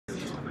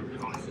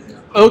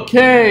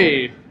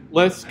Okay,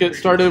 let's get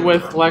started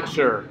with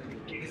lecture.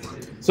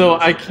 So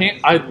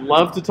I'd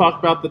love to talk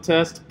about the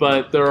test,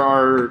 but there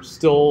are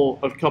still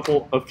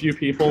a few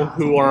people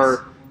who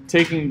are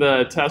taking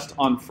the test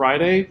on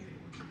Friday.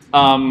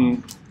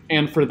 And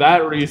for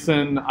that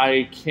reason,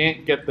 I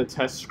can't get the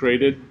test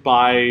graded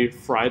by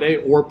Friday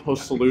or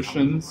post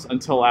solutions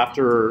until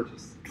after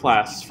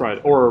class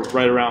Friday, or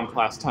right around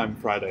class time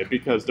Friday,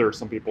 because there are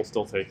some people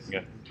still taking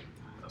it.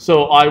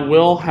 So I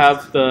will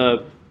have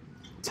the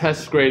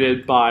test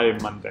graded by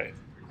Monday.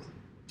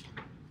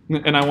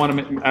 And I want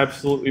to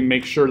absolutely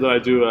make sure that I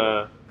do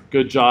a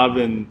good job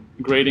in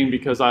grading,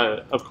 because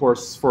of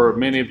course, for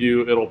many of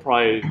you, it'll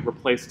probably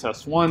replace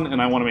test 1, and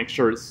I want to make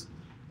sure it's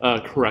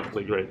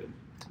correctly graded.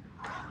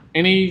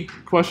 Any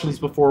questions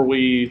before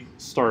we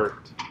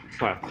start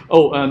class?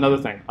 Oh, another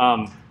thing.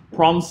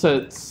 Problem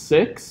set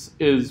 6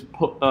 is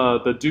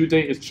the due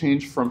date is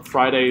changed from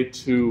Friday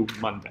to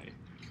Monday.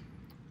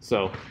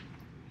 So,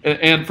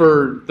 and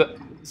for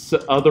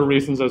other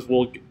reasons, as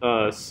we'll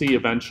see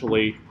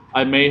eventually,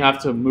 I may have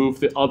to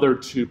move the other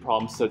 2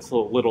 problem sets a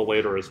little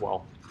later as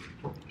well.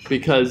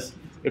 Because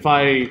if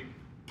I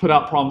put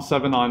out problem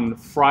 7 on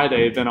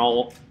Friday, then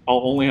I'll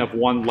only have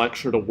 1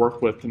 lecture to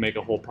work with to make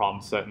a whole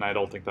problem set, and I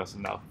don't think that's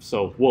enough.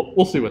 So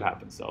we'll see what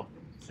happens though.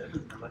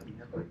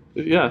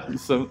 Yeah,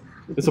 so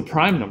it's a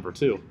prime number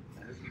too.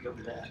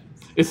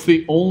 It's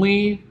the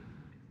only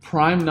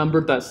prime number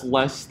that's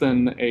less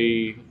than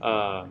a.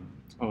 Oh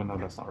no,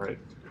 that's not right.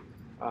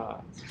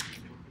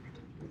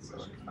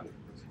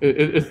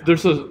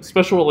 There's a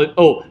special.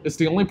 It's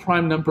the only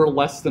prime number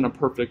less than a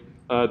perfect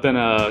than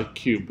a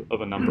cube of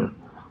a number,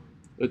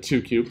 a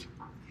 2 cubed,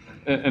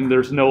 and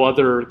there's no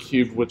other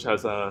cube which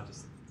has a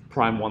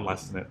prime 1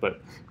 less than it.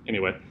 But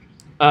anyway,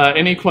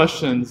 any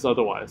questions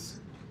otherwise?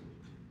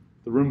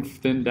 The room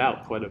thinned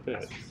out quite a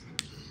bit.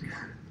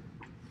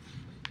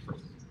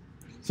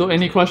 So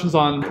any questions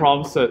on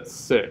problem set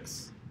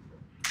 6?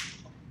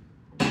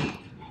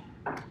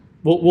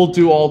 We'll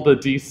do all the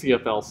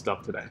DCFL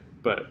stuff today,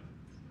 but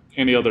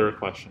any other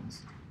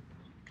questions?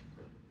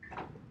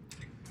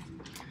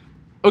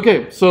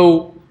 Okay,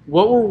 so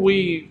what were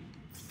we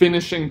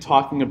finishing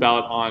talking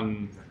about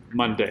on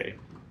Monday?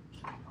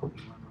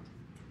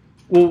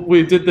 Well,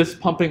 we did this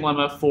pumping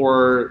lemma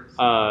for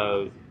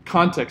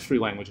context-free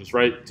languages,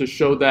 right? To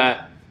show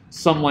that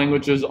some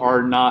languages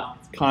are not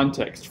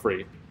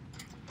context-free.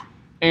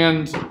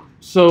 And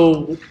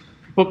so,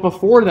 but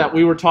before that,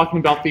 we were talking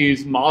about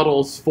these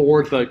models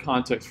for the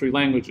context-free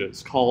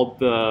languages called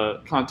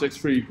the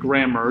context-free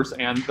grammars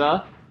and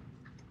the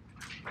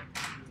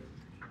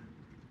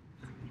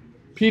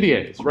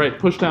PDAs, right?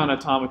 Push-down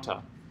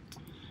automata.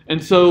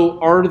 And so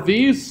are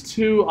these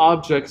 2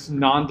 objects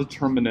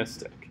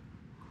non-deterministic?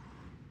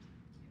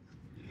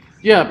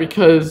 Yeah,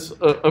 because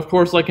of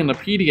course, like in the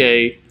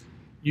PDA,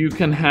 you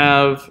can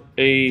have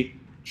a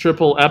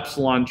triple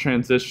epsilon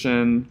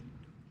transition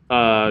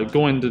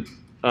going to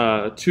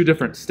 2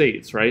 different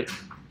states, right?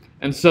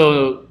 And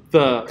so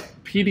the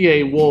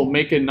PDA will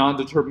make a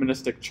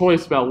non-deterministic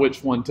choice about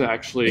which one to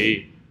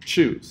actually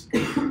choose.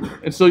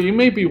 And so you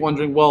may be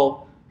wondering,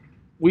 well,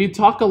 we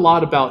talk a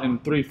lot about in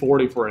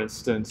 340, for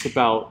instance,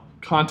 about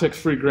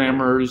context-free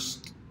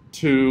grammars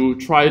to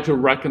try to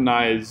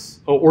recognize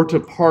or to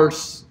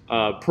parse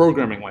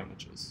programming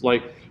languages.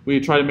 Like we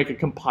try to make a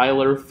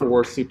compiler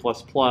for C++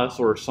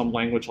 or some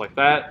language like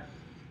that.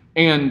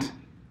 And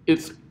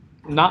it's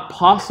not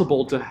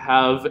possible to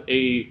have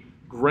a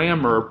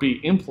grammar be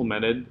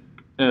implemented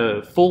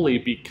fully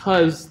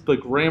because the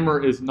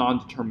grammar is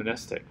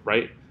non-deterministic,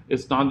 right?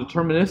 It's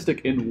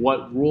non-deterministic in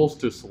what rules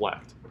to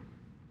select.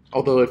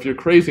 Although if you're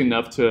crazy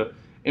enough to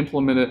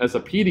implement it as a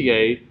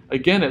PDA,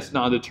 again, it's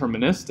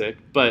non-deterministic,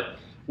 but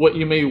what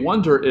you may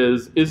wonder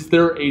is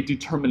there a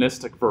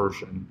deterministic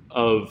version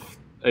of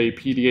a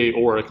PDA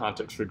or a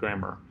context-free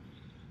grammar?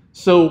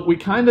 So we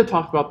kind of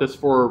talked about this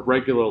for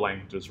regular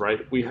languages,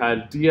 right? We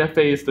had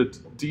DFAs, the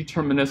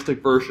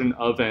deterministic version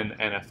of an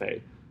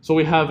NFA. So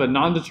we have a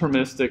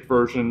non-deterministic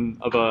version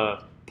of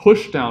a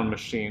push-down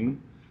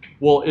machine.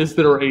 Well, is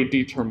there a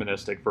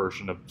deterministic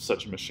version of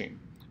such a machine?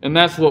 And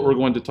that's what we're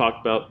going to talk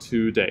about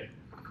today.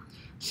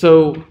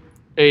 So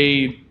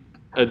a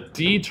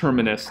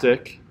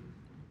deterministic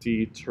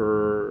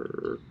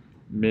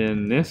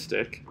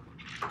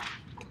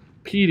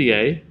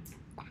PDA.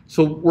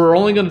 So we're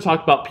only going to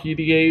talk about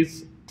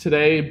PDAs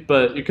today,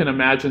 but you can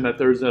imagine that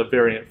there's a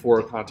variant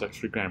for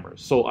context-free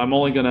grammars. So I'm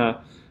only going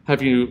to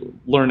have you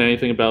learn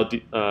anything about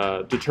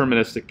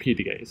deterministic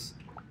PDAs.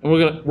 And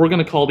we're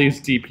going to call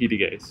these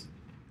DPDAs.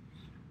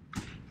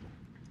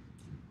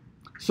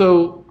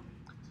 So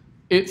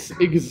it's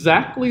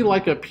exactly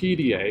like a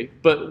PDA,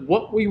 but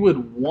what we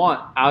would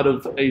want out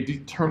of a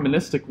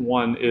deterministic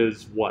one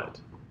is what?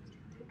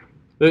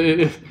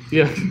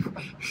 Yeah,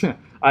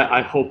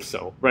 I hope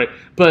so, right?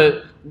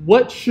 But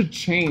what should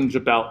change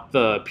about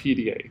the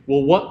PDA?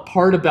 Well, what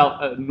part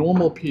about a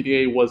normal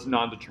PDA was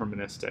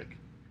non-deterministic?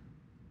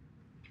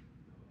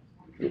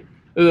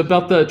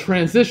 About the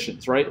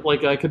transitions, right?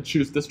 Like I could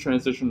choose this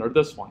transition or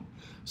this one.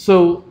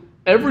 So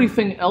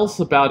everything else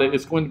about it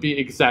is going to be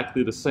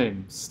exactly the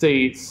same.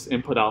 States,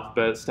 input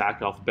alphabet,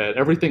 stack alphabet,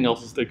 everything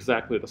else is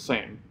exactly the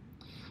same.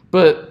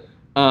 But,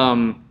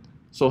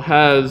 so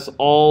has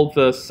all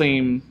the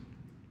same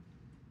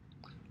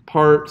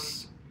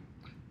parts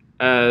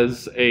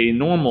as a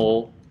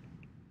normal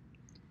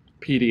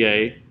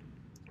PDA,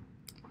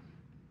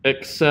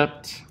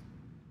 except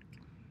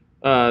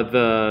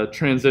the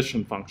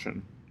transition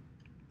function,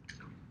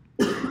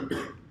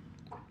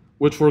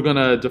 which we're going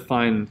to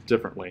define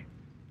differently.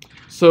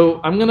 So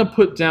I'm going to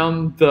put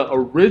down the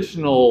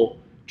original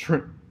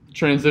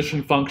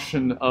transition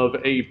function of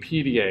a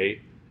PDA,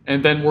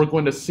 and then we're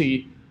going to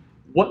see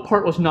what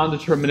part was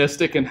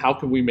non-deterministic and how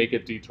can we make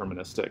it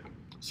deterministic.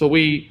 So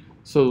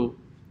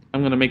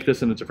I'm going to make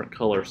this in a different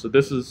color. So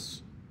this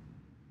is,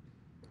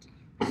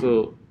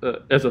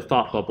 as a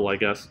thought bubble, I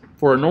guess.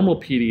 For a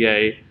normal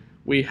PDA,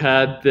 we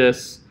had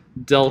this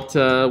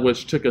delta,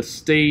 which took a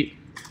state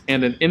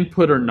and an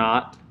input or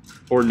not,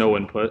 or no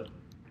input,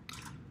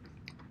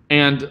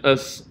 and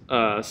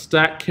a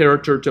stack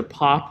character to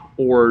pop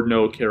or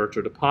no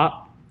character to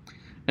pop.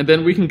 And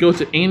then we can go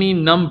to any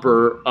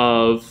number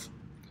of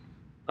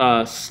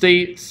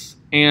states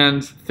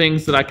and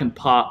things that I can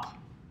pop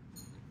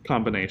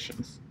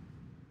combinations.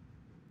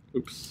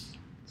 Oops,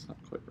 it's not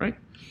quite right.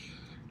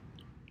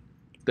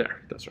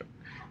 There, that's right.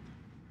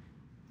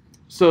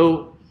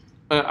 So,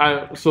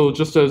 so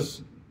just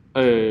as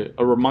a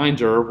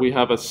reminder, we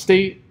have a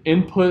state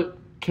input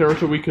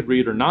character we could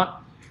read or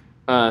not,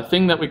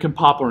 thing that we can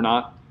pop or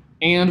not,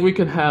 and we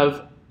could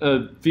have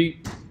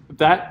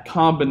that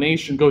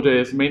combination go to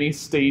as many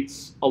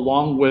states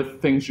along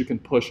with things you can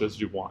push as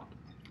you want.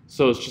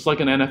 So it's just like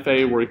an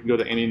NFA where you can go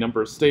to any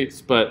number of states,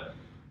 but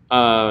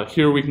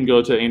here we can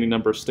go to any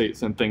number of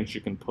states and things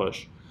you can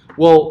push.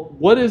 Well,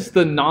 what is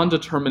the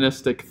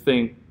non-deterministic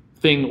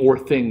thing or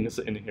things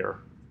in here?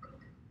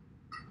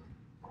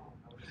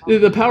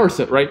 The power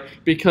set, right?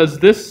 Because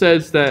this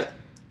says that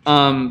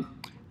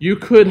you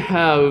could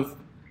have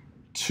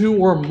 2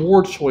 or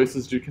more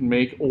choices you can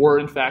make, or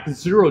in fact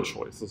 0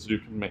 choices you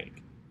can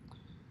make.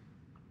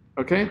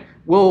 Okay?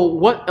 Well,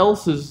 what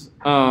else is,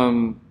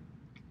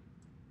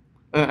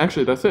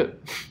 actually that's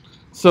it.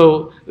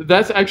 So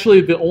that's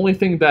actually the only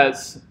thing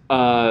that's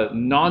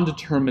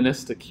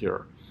non-deterministic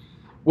here.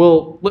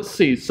 Well, let's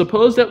see,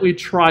 suppose that we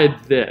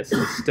tried this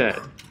instead.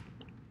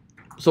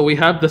 So we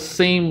have the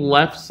same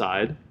left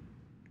side,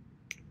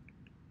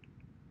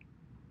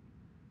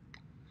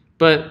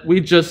 but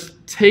we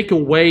just take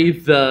away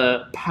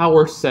the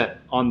power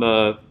set on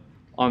the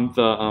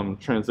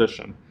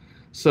transition.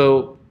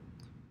 So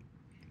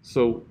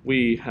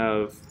we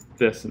have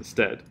this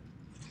instead.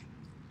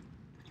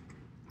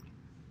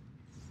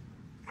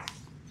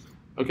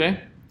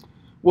 Okay?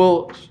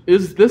 Well,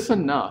 is this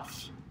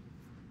enough?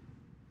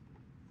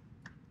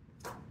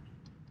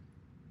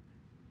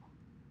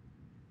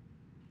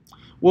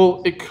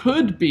 Well, it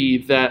could be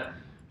that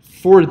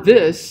for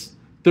this,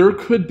 there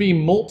could be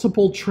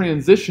multiple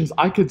transitions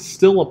I could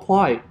still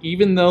apply,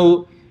 even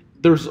though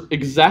there's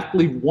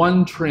exactly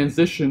one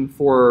transition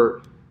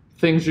for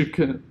things you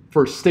can,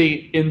 for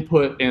state,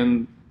 input,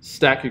 and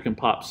stack you can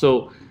pop.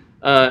 So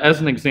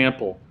as an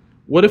example,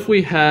 what if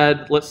we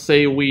had, let's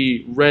say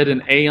we read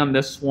an A on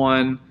this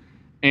one,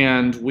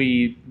 and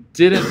we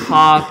didn't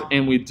pop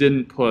and we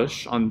didn't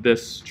push on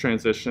this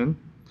transition.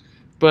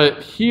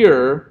 But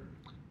here,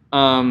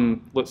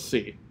 let's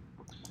see.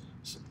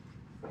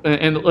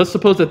 And let's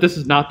suppose that this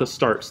is not the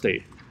start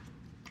state.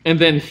 And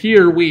then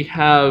here we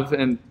have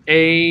an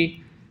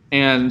A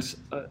and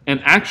an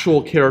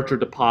actual character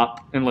to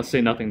pop, and let's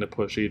say nothing to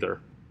push either.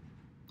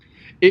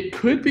 It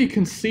could be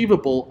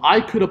conceivable I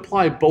could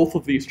apply both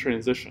of these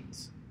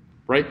transitions,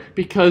 right?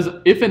 Because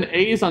if an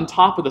A is on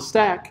top of the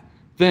stack,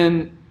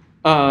 then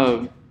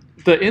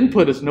the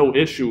input is no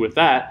issue with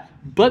that,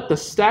 but the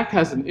stack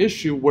has an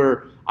issue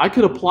where I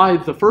could apply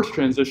the first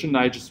transition and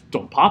I just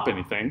don't pop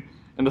anything,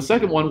 and the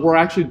second one where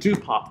I actually do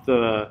pop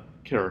the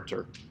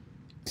character.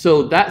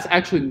 So that's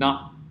actually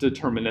not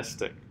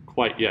deterministic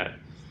quite yet.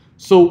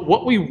 So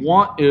what we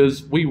want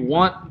is we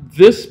want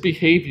this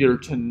behavior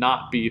to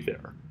not be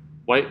there,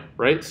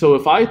 right? So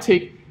if I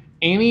take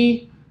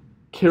any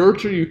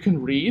character you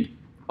can read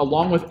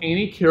along with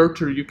any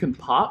character you can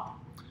pop,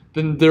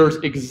 then there's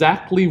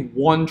exactly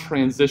one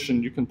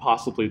transition you can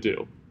possibly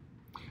do.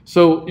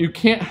 So you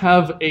can't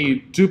have a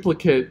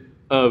duplicate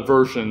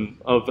version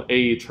of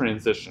a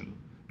transition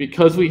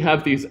because we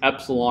have these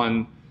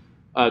epsilon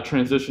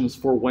transitions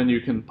for when you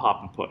can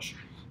pop and push.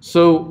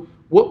 So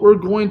what we're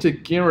going to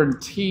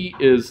guarantee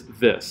is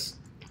this.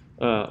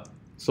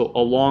 So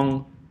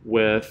along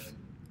with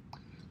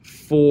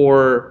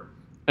for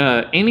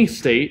any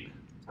state,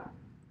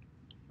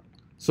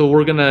 so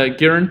we're going to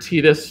guarantee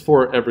this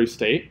for every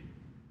state.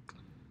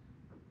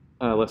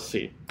 Let's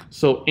see.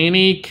 So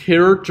any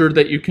character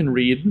that you can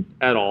read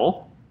at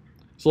all,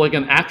 so like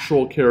an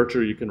actual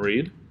character you can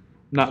read,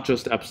 not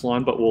just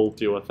epsilon, but we'll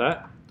deal with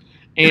that,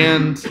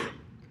 and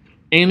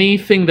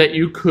anything that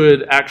you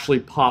could actually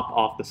pop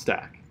off the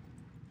stack.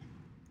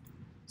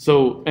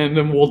 So, and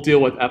then we'll deal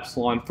with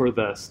epsilon for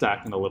the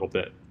stack in a little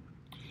bit.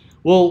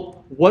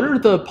 Well, what are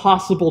the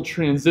possible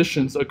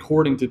transitions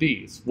according to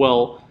these?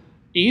 Well,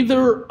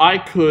 either I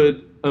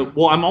could,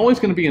 well, I'm always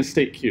going to be in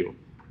state Q.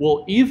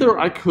 Well, either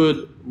I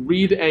could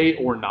read A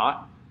or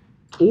not,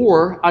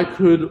 or I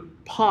could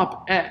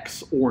pop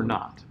X or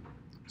not.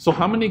 So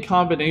how many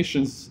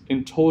combinations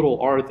in total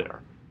are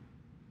there?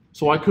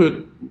 So I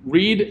could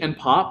read and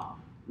pop,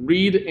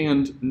 read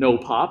and no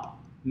pop,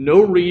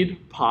 no read,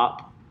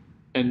 pop,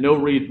 and no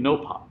read, no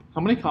pop.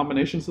 How many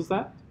combinations is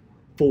that?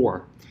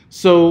 4.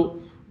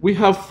 So we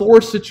have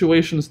 4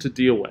 situations to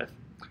deal with.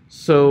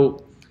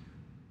 So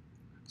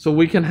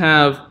we can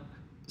have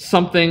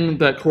something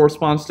that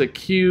corresponds to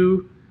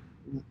Q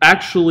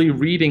actually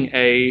reading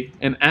A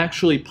and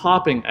actually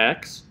popping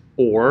X,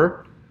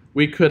 or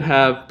we could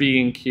have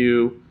B and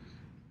Q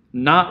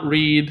not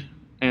read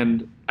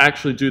and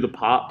actually do the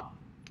pop,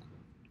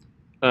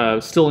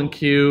 still in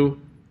Q,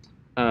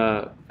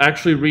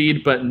 actually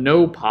read but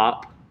no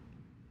pop.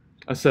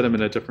 I said them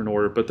in a different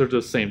order, but they're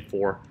the same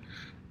 4.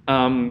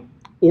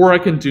 Or I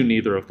can do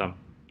neither of them.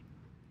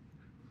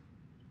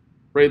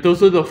 Right?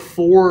 Those are the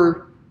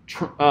 4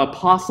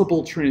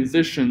 possible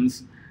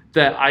transitions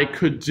that I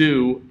could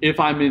do if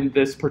I'm in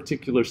this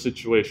particular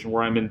situation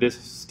where I'm in this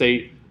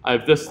state, I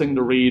have this thing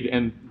to read,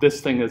 and this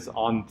thing is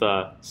on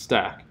the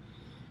stack.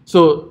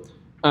 So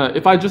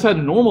if I just had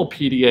a normal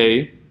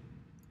PDA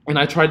and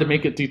I tried to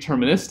make it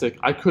deterministic,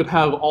 I could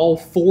have all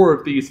 4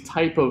 of these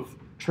type of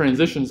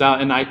transitions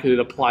out and I could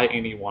apply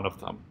any one of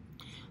them.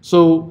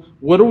 So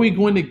what are we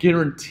going to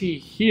guarantee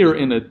here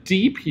in a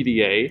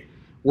DPDA?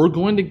 We're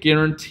going to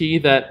guarantee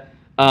that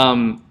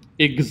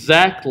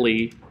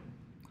exactly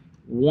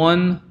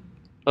one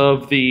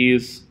of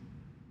these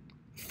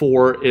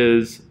 4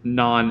 is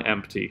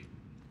non-empty.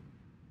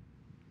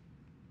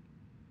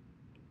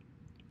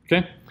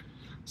 Okay,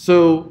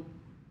 so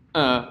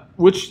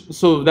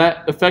so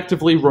that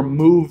effectively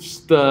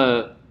removes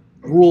the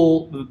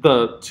rule,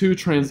 the 2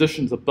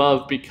 transitions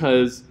above,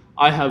 because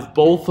I have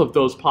both of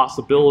those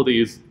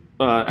possibilities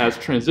as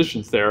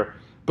transitions there.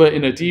 But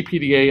in a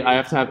DPDA, I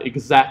have to have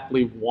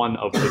exactly one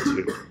of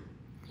the 2.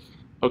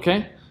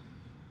 Okay.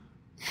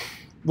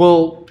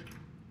 Well,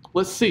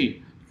 let's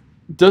see.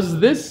 Does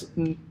this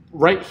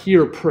right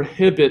here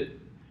prohibit,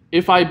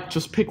 if I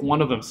just pick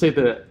one of them, say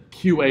the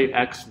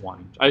QAX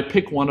one, I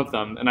pick one of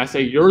them and I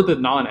say you're the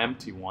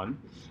non-empty one,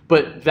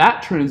 but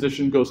that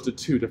transition goes to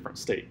 2 different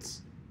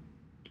states.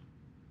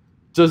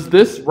 Does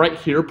this right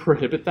here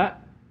prohibit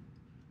that?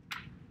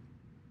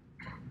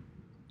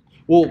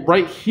 Well,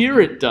 right here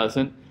it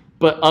doesn't,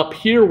 but up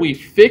here we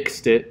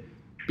fixed it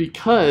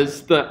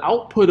because the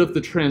output of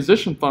the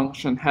transition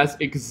function has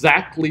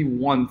exactly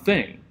one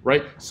thing,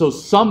 right? So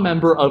some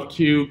member of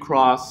Q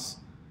cross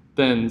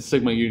then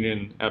sigma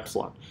union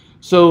epsilon.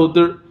 So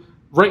there,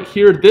 right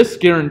here, this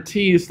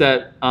guarantees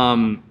that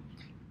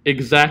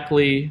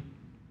exactly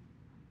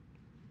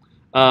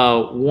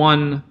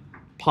one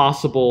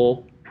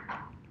possible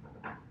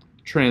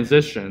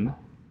transition.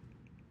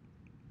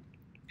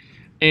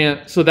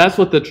 And so that's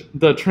what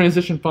the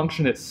transition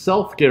function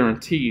itself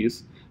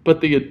guarantees, but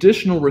the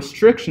additional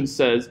restriction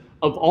says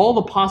of all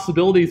the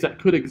possibilities that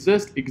could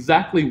exist,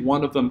 exactly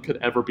one of them could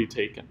ever be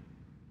taken.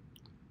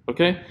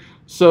 Okay,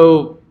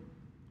 so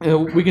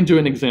we can do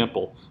an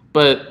example,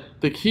 but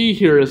the key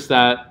here is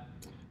that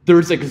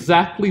there's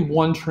exactly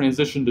one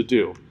transition to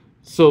do.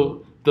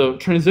 So the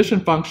transition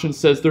function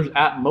says there's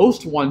at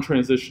most one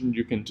transition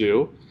you can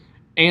do,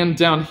 and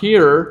down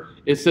here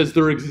it says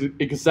there is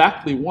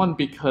exactly one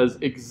because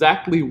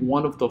exactly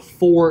one of the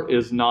 4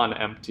 is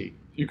non-empty.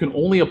 You can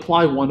only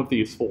apply one of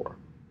these 4.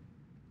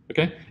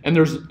 Okay,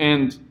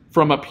 and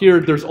from up here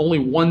there's only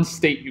one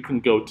state you can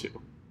go to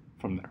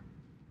from there.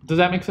 Does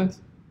that make sense?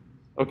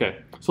 Okay,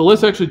 so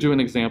let's actually do an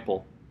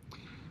example.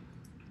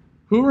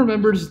 Who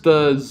remembers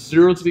the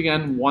 0 to the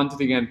n, 1 to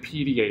the n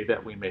PDA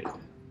that we made?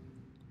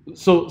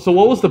 So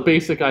what was the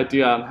basic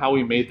idea on how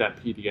we made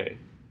that PDA?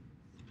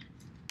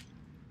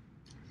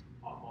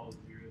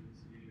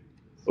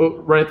 Oh,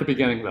 right at the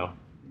beginning, though.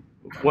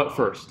 What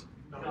first?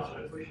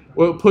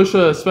 We'll push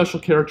a special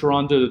character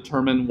on to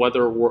determine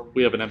whether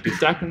we have an empty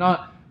stack or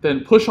not.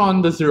 Then push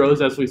on the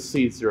zeros as we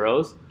see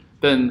zeros.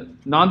 Then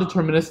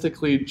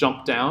non-deterministically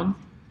jump down.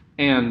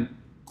 And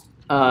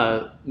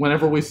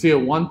whenever we see a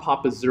 1,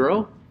 pop a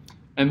 0.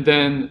 And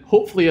then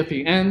hopefully at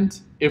the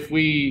end, if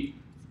we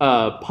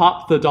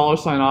pop the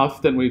 $sign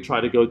off, then we try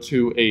to go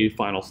to a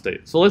final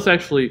state. So let's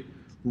actually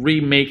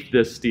remake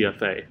this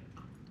DFA.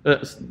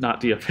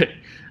 Not DFA,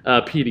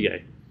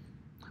 PDA.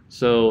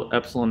 So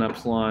epsilon,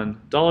 epsilon,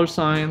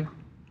 $sign,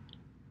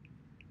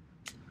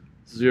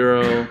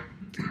 0,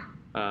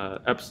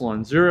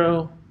 epsilon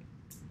 0.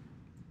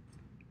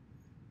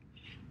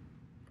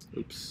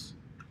 Oops.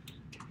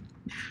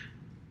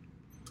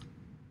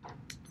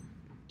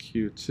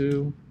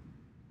 Q2,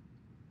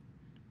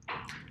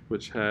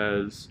 which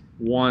has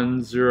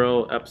 1,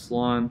 0,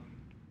 epsilon,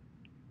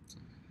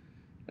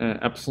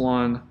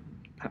 epsilon,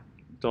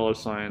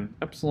 $sign,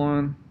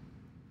 epsilon.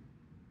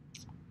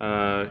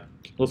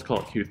 Let's call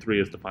it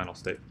Q3 as the final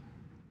state.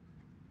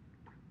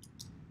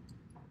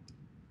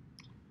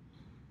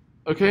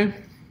 Okay,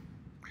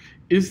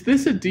 is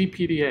this a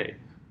DPDA?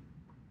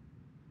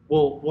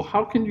 Well,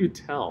 how can you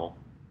tell?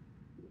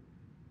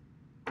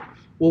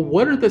 Well,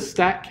 what are the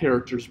stack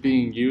characters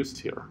being used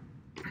here?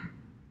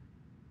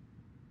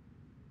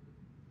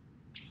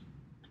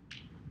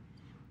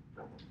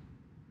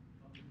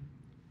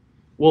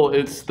 Well,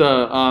 it's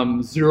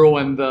the 0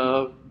 and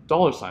the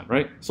 $,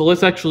 right? So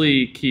let's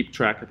actually keep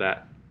track of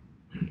that.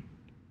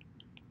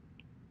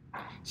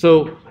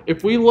 So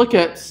if we look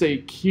at,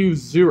 say,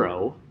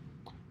 Q0,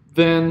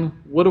 then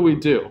what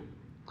do?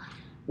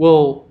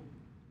 Well,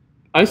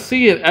 I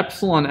see an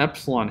epsilon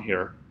epsilon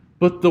here,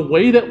 but the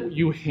way that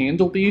you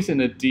handle these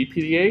in a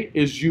DPDA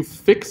is you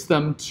fix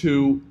them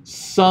to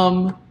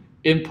some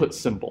input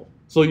symbol.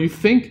 So you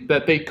think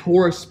that they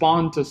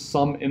correspond to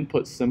some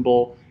input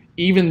symbol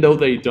even though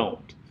they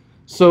don't.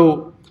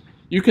 So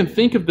you can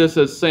think of this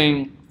as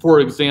saying, for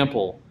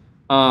example,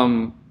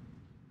 0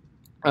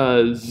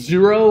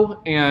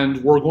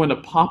 and we're going to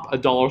pop a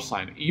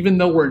 $, even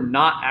though we're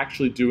not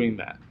actually doing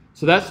that.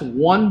 So that's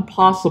one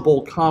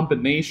possible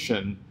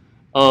combination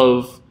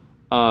of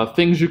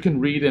things you can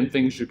read and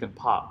things you can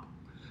pop.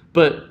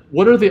 But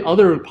what are the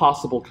other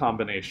possible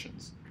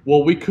combinations?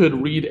 Well, we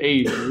could read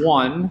a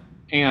 1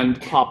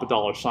 and pop a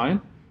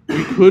 $.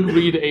 We could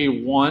read a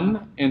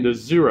 1 and a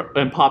 0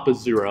 and pop a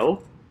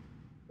 0.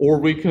 Or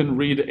we can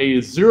read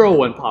a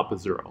 0 and pop a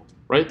 0,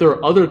 right? There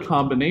are other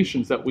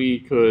combinations that we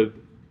could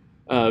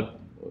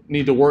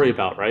need to worry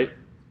about, right?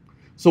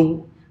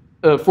 So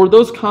for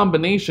those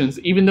combinations,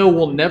 even though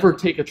we'll never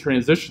take a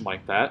transition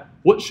like that,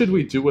 what should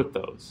we do with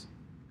those?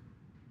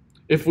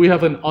 If we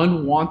have an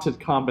unwanted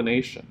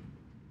combination,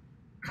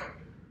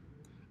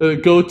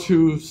 go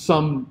to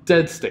some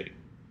dead state,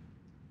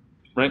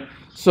 right?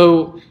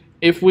 So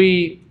if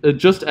we,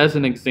 just as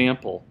an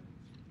example,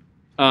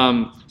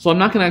 so I'm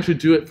not going to actually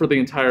do it for the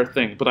entire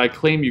thing, but I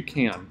claim you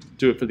can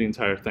do it for the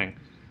entire thing.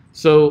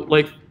 So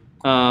like,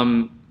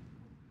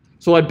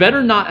 so I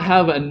better not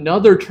have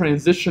another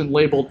transition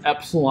labeled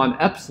epsilon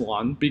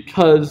epsilon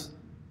because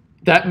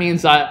that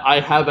means I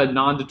have a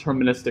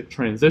non-deterministic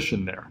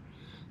transition there.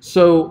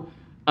 So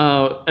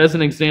as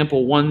an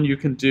example, one you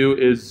can do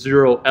is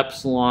 0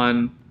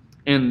 epsilon,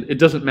 and it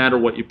doesn't matter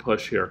what you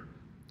push here.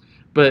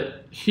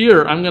 But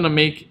here I'm going to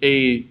make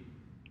a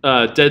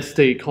dead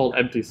state called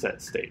empty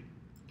set state.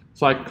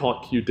 So I can call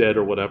it Q dead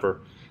or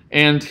whatever.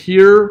 And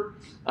here,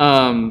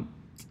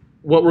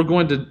 what we're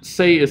going to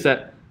say is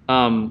that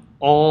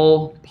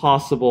all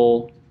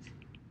possible,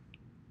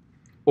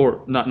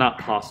 or not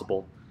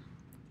possible,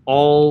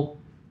 all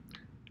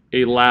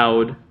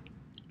allowed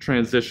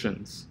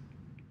transitions.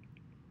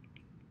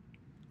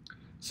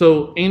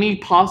 So any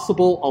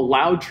possible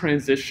allowed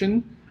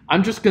transition,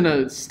 I'm just going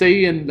to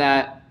stay in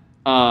that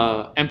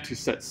empty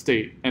set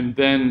state and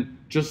then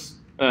just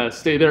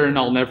stay there and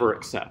I'll never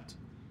accept.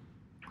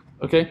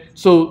 Okay,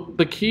 so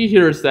the key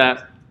here is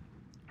that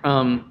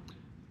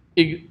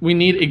we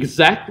need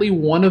exactly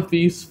one of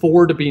these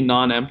 4 to be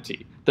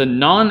non-empty. The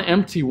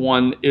non-empty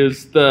one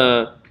is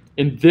the,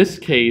 in this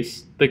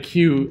case, the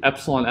Q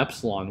epsilon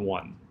epsilon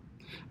one.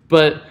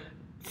 But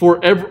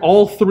for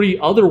all 3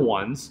 other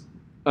ones,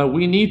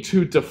 we need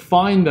to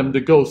define them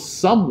to go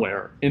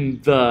somewhere in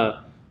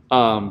the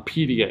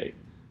PDA,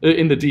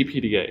 in the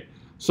DPDA.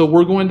 So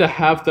we're going to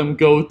have them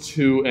go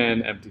to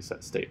an empty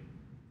set state.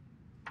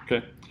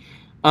 Okay.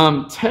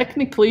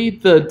 Technically,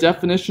 the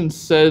definition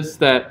says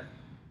that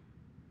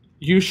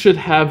you should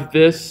have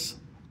this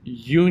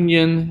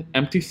union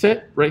empty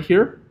set right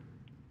here.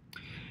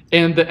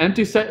 And the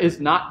empty set is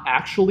not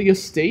actually a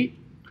state,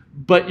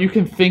 but you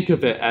can think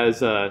of it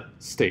as a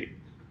state.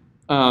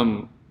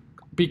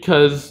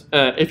 Because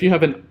if you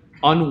have an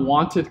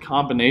unwanted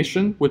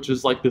combination, which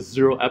is like the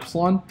 0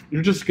 epsilon,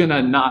 you're just going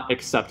to not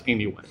accept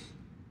anyway.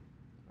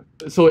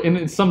 So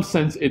in some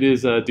sense, it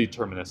is a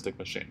deterministic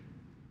machine.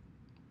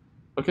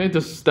 Okay,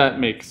 does that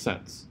make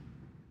sense?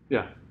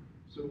 Yeah.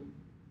 So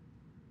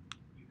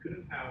you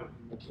couldn't have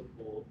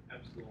multiple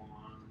epsilon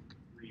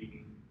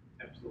reading,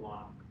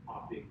 epsilon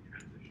popping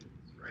transitions,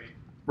 right?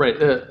 Right.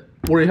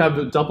 Where you have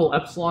a double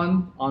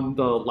epsilon on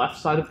the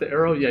left side of the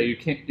arrow, yeah, you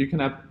can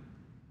have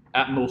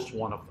at most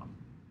one of them.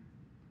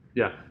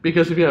 Yeah,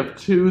 because if you have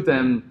 2,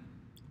 then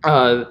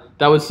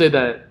that would say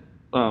that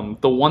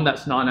the one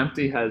that's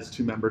non-empty has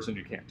 2 members, and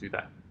you can't do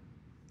that.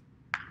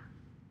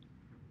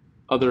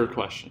 Other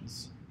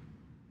questions?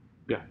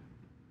 Yeah.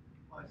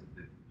 Well, I think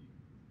that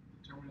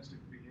deterministic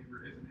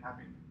behavior isn't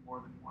having more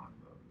than one of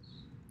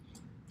those.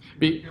 I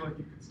feel like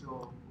you could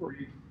still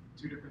read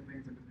 2 different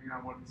things and depending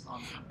on what it's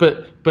on.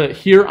 But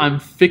here I'm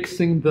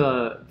fixing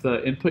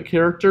the input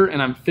character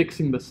and I'm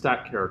fixing the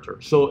stack character.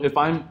 So if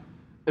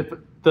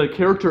the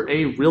character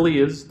A really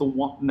is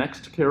the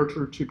next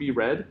character to be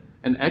read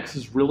and X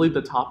is really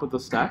the top of the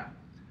stack,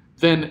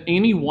 then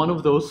any one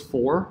of those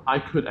 4 I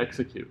could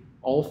execute.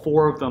 All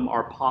 4 of them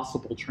are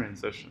possible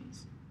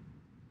transitions.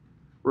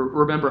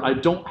 Remember, I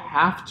don't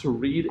have to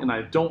read and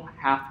I don't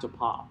have to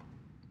pop.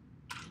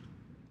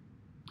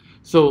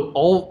 So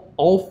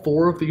all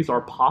 4 of these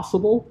are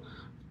possible,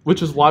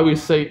 which is why we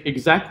say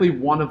exactly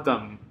one of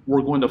them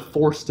we're going to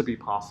force to be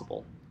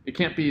possible. It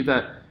can't be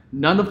that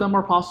none of them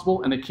are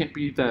possible, and it can't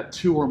be that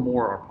 2 or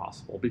more are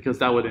possible, because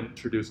that would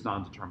introduce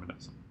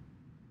non-determinism.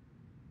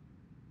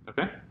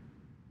 Okay?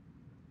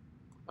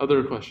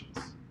 Other questions?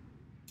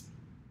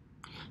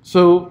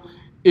 So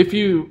if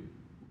you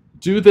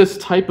do this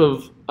type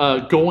of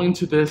going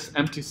to this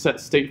empty set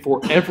state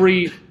for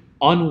every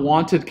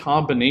unwanted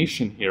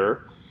combination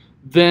here,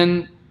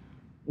 then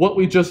what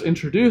we just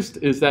introduced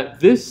is that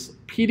this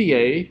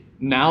PDA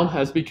now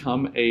has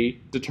become a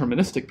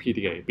deterministic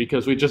PDA,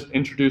 because we just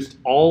introduced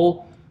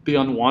all the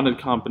unwanted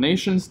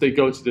combinations. They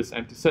go to this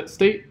empty set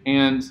state,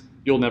 and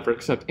you'll never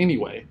accept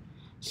anyway.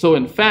 So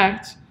in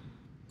fact,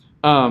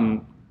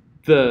 that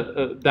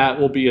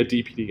will be a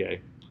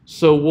DPDA.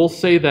 So we'll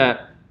say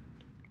that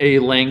a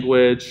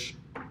language,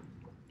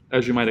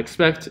 as you might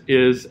expect,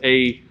 is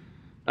a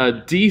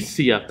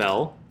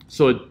DCFL,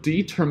 so a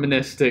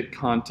deterministic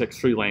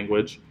context-free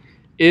language,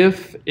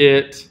 if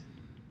it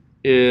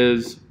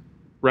is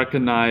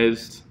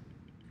recognized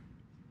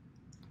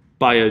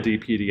by a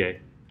DPDA.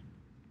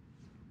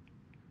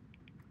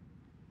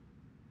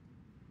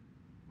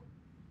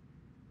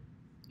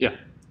 Yeah?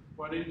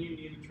 Why didn't you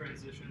need a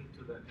transition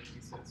to the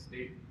empty set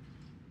state?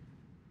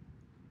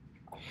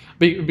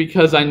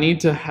 Because I need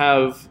to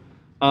have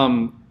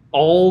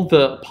all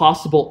the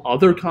possible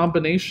other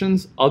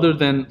combinations other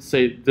than,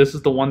 say, this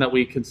is the one that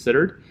we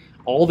considered.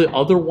 All the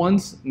other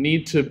ones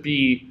need to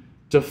be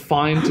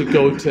defined to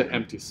go to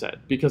empty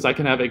set, because I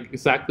can have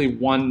exactly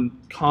one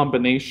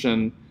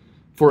combination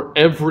for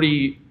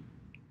every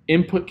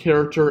input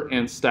character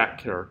and stack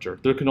character.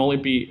 There can only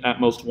be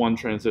at most one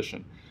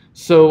transition.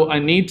 So I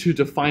need to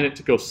define it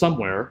to go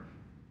somewhere,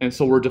 and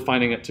so we're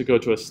defining it to go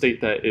to a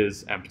state that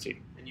is empty.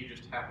 And you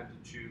just happen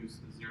to choose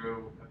the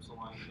 0,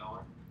 epsilon, and $.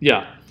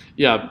 Yeah,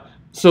 yeah.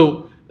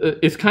 So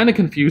it's kind of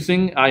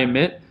confusing, I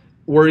admit,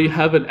 where you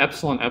have an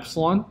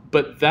epsilon,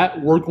 but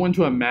that we're going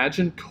to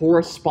imagine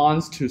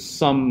corresponds to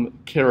some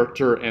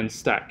character and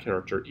stack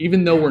character,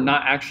 even though we're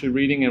not actually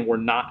reading and we're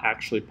not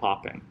actually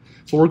popping.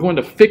 So we're going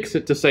to fix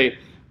it to say,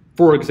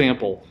 for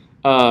example,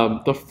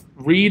 the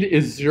read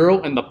is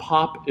 0 and the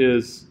pop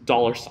is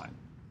 $.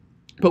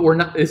 But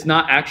it's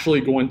not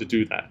actually going to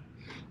do that.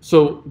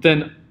 So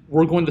then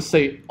we're going to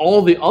say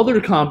all the other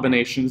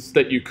combinations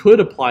that you could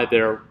apply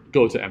there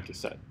go to empty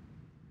set.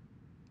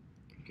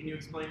 Can you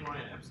explain why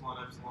an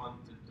epsilon to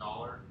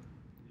 $,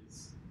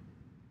 is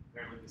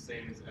apparently the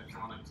same as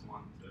epsilon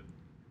to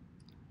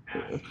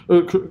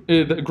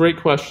hash? Great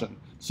question.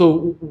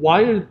 So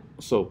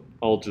so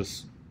I'll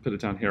just put it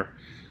down here.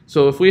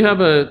 So if we have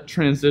a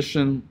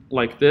transition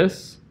like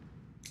this,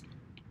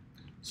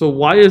 so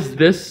why is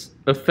this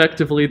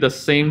effectively the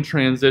same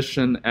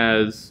transition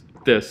as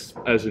this,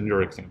 as in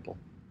your example?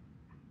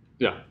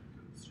 Yeah.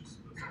 It's just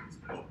a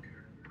special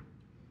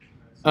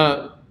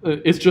character.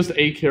 It's just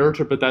a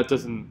character, but that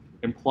doesn't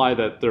imply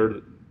that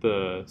they're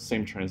the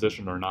same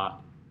transition or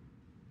not.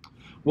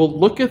 Well,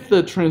 look at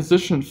the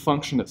transition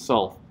function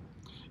itself.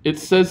 It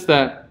says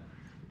that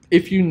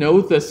if you know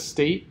the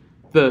state,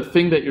 the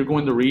thing that you're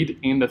going to read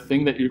and the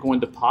thing that you're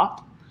going to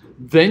pop,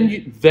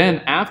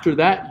 then after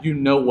that you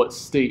know what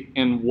state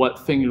and what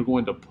thing you're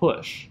going to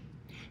push.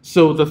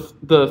 So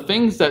the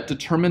things that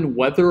determine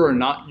whether or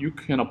not you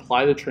can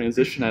apply the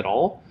transition at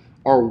all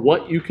are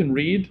what you can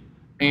read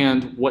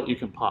and what you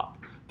can pop.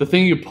 The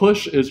thing you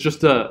push is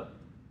just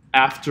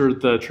after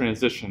the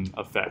transition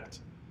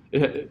effect.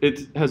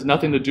 It has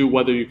nothing to do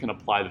whether you can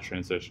apply the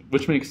transition,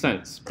 which makes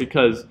sense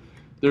because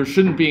there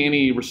shouldn't be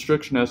any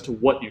restriction as to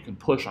what you can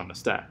push on the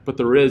stack, but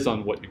there is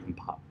on what you can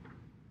pop.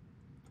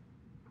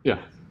 Yeah?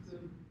 So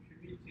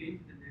should we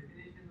change the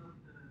definition of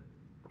the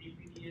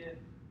DPDA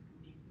to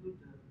include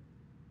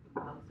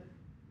the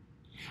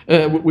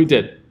concept? We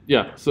did,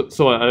 yeah.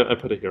 So I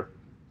put it here.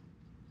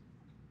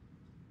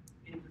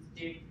 In the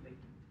state,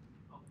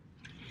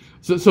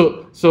 like,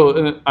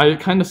 So I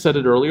kind of said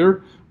it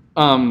earlier.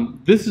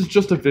 This is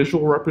just a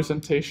visual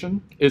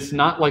representation. It's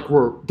not like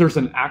there's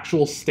an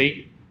actual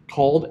state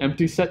called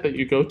empty set that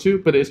you go to,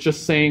 but it's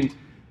just saying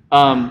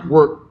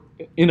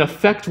in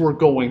effect we're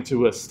going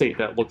to a state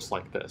that looks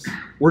like this.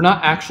 We're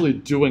not actually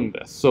doing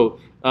this. So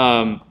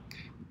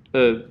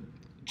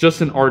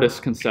just an artist's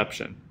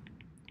conception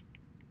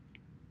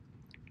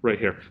right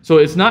here. So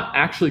it's not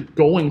actually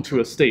going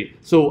to a state.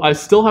 So I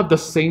still have the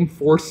same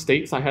 4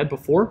 states I had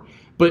before,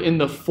 but in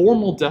the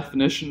formal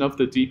definition of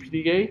the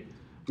DPDA,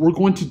 we're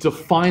going to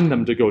define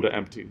them to go to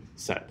empty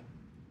set.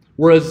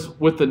 Whereas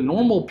with the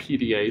normal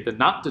PDA, the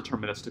not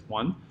deterministic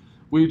one,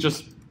 we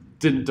just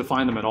didn't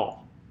define them at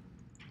all,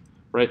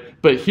 right?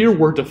 But here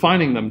we're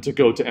defining them to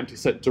go to empty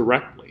set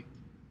directly,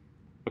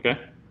 okay?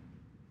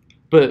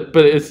 But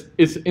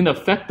it's in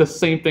effect the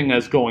same thing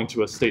as going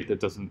to a state that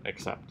doesn't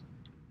accept.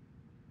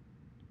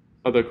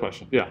 Other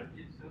question? Yeah.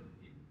 so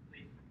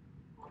like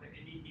for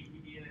any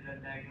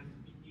DPDA diagram,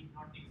 we need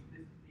not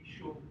explicitly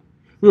show.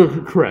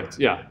 Correct.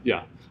 Yeah.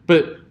 Yeah.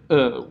 But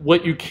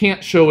what you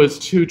can't show is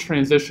 2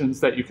 transitions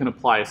that you can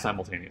apply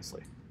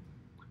simultaneously.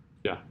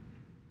 Yeah.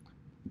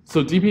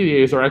 So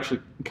DPDAs are actually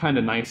kind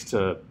of nice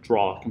to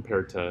draw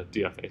compared to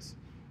DFAs.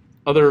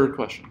 Other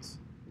questions?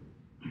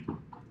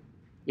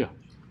 Yeah.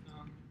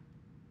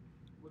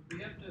 would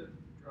we have to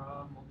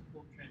draw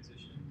multiple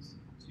transitions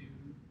to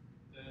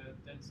the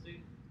dead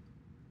state?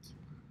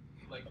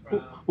 Like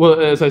from Well,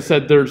 as I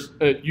said, there's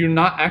you're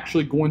not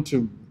actually going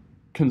to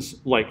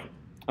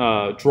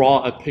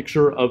draw a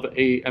picture of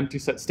a empty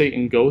set state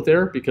and go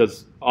there,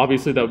 because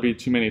obviously that would be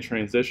too many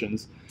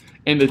transitions.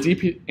 And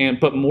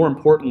but more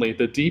importantly,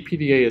 the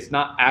DPDA is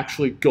not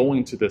actually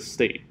going to this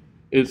state.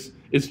 It's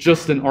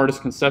just an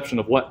artist's conception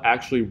of what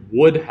actually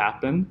would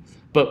happen,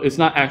 but it's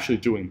not actually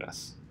doing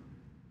this.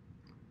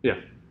 Yeah.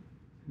 In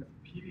the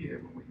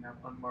PDA, when we have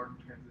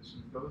unmarked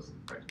transitions, those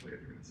effectively are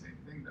doing the same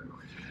thing that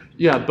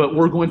Yeah, but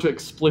we're going to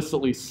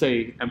explicitly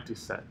say empty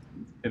set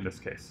in this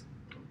case.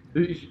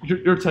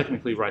 You're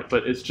technically right,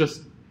 but it's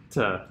just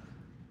to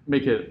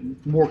make it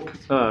more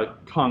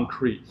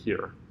concrete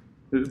here.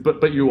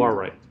 But you are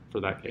right for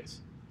that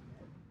case.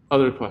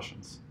 Other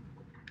questions?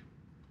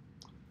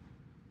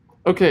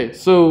 Okay,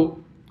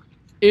 so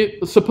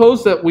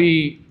suppose that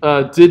we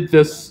did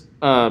this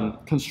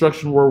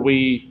construction where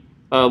we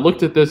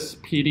looked at this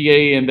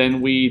PDA and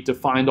then we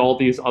defined all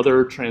these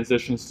other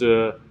transitions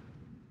to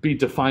be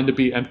defined to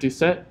be empty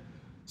set.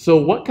 So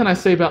what can I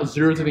say about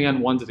 0 to the n,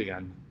 1 to the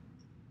n?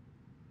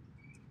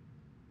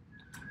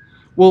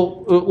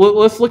 Well,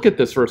 let's look at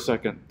this for a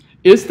second.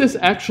 Is this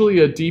actually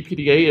a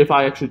DPDA if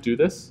I actually do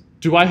this?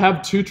 Do I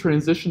have two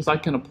transitions I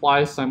can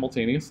apply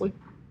simultaneously?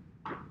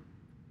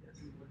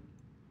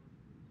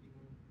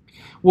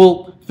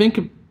 Well,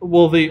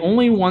 the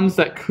only ones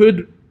that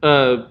could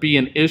be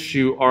an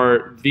issue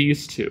are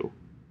these two,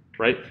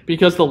 right?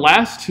 Because the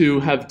last two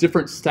have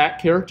different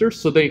stack characters,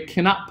 so they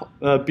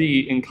cannot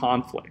be in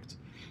conflict.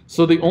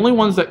 So the only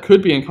ones that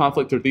could be in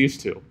conflict are these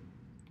two,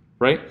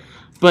 right?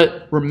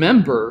 But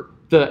remember,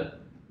 the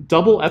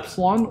double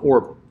epsilon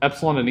or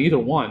epsilon in either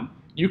one,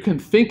 you can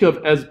think of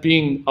as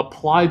being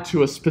applied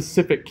to a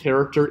specific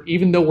character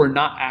even though we're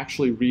not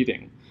actually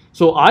reading.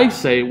 So I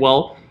say,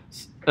 well,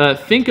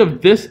 think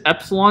of this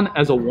epsilon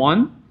as a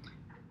 1,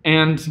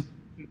 and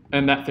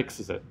that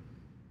fixes it.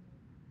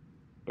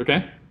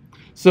 Okay?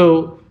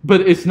 So,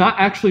 but it's not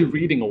actually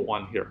reading a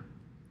 1 here.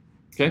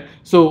 Okay?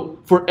 So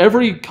for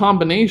every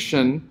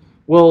combination,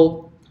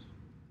 well,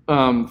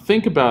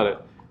 think about it.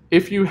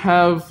 If you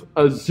have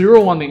a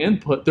 0 on the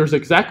input, there's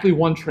exactly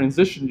one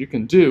transition you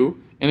can do.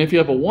 And if you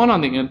have a 1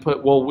 on the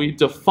input, well, we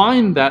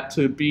define that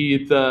to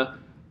be the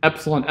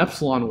epsilon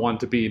epsilon 1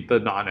 to be the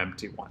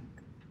non-empty one.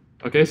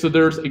 Okay, so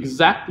there's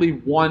exactly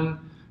one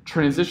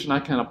transition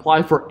I can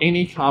apply for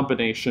any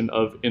combination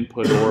of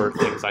input or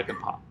things I can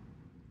pop.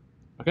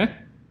 Okay?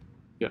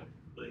 Yeah.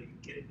 I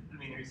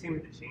mean, are you saying we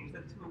have to change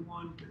that to a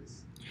 1?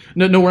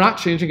 No, we're not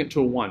changing it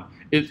to a 1.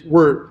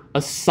 We're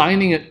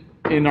assigning it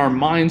in our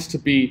minds to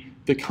be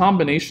the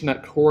combination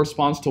that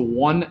corresponds to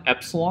one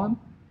epsilon,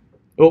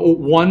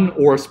 1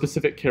 or a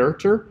specific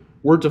character.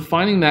 We're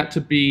defining that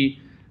to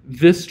be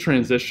this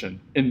transition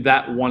in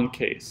that one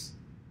case.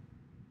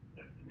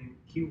 I mean,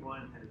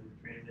 Q1 has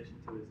a transition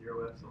to a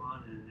 0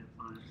 epsilon and an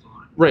epsilon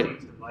epsilon. Right. It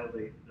seems to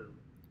violate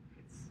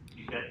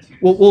you've got two.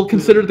 Well, we'll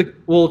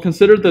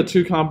consider the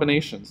two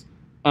combinations.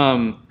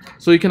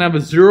 So you can have a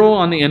 0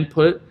 on the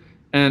input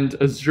and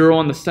a 0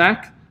 on the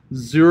stack,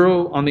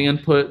 0 on the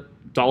input,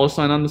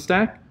 $ on the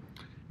stack.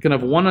 You can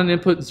have 1 on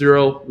input,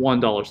 0,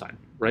 $1,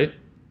 right?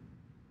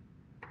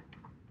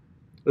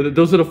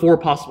 Those are the 4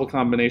 possible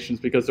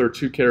combinations because there are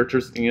 2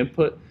 characters in the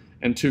input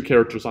and 2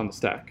 characters on the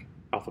stack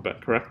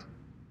alphabet, correct?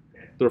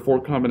 There are 4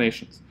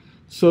 combinations.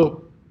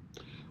 So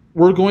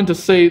we're going to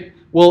say,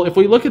 well, if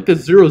we look at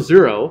this 0,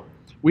 0,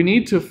 we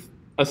need to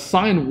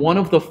assign one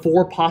of the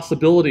 4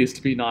 possibilities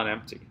to be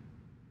non-empty,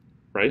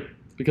 right?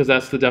 Because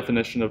that's the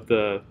definition of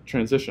the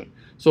transition.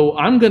 So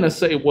I'm going to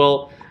say,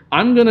 well,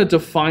 I'm going to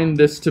define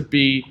this to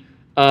be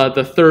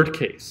the third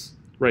case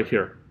right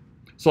here.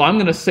 So I'm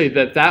going to say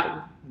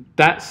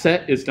that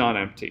set is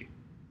non-empty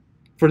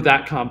for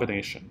that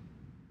combination.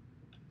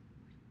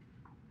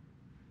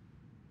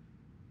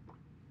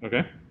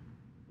 Okay?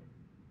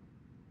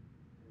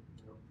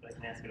 I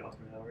can ask it all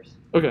for hours.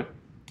 Okay.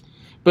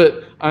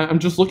 But I'm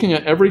just looking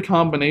at every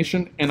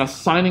combination and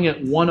assigning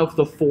it one of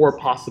the 4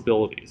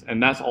 possibilities.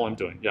 And that's all I'm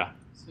doing. Yeah.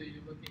 So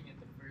you're looking at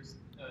the first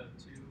 2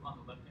 on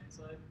the left-hand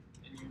side,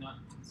 and you're not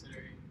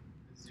considering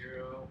the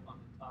 0 on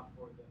the top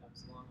or the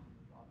epsilon on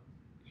the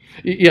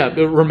bottom? Yeah,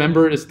 but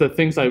remember, it's the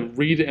things I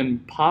read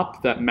and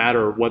pop that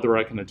matter whether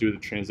I can do the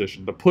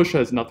transition. The push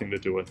has nothing to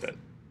do with it.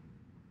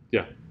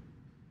 Yeah.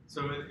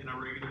 So in a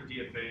regular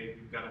DFA,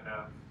 you've got to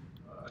have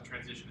a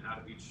transition out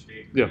of each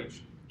state for Yeah.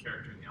 each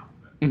character in the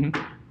alphabet.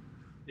 Mm-hmm.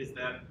 Is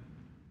that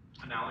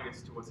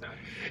analogous to what's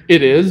happening here?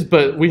 It is,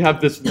 but we have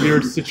this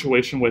weird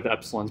situation with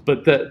epsilons.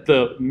 But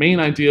the main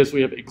idea is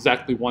we have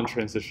exactly one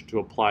transition to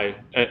apply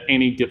at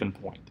any given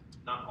point.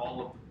 Not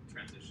all of the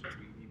transitions,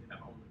 we need to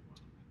have only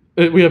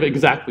one. We have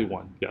exactly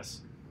one,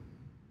 yes.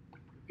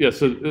 Yeah,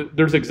 so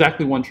there's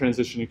exactly one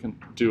transition you can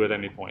do at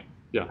any point.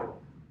 Yeah. I'm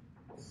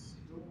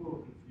still a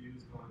little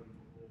confused on the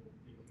whole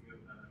thinking of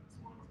that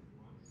epsilon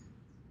as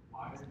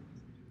Why did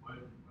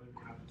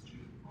you have to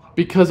choose the bottom?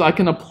 Because I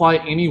can apply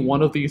any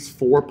one of these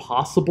 4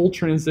 possible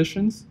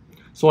transitions.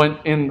 So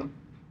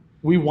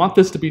we want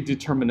this to be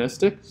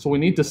deterministic, so we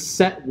need to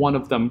set one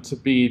of them to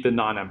be the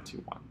non-empty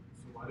one.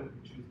 So why didn't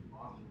we choose the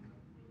model?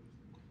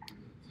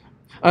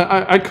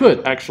 I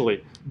could,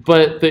 actually,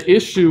 but the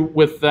issue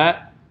with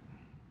that,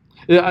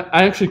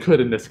 I actually could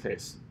in this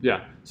case,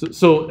 yeah.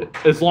 So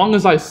as long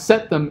as I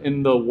set them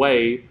in the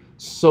way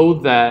so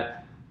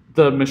that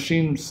the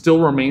machine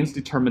still remains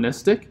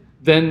deterministic,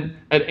 then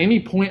at any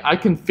point I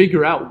can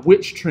figure out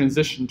which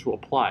transition to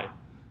apply.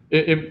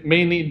 It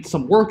may need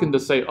some work and to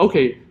say,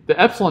 okay, the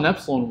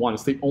epsilon one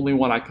is the only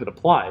one I could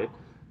apply,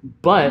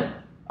 but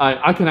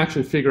I can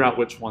actually figure out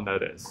which one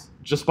that is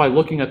just by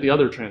looking at the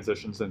other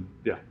transitions and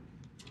yeah.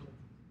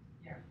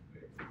 Yeah,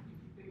 but if you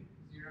pick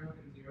 0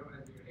 and 0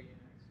 as your A and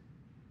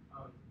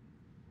X,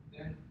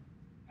 then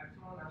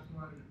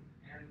epsilon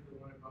and the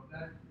one above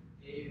that,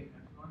 A and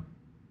epsilon,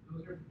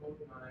 those are both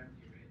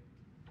non-empty,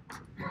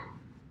 right?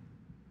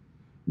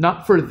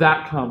 Not for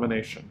that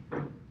combination. How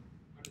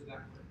does that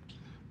work?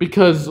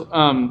 Because,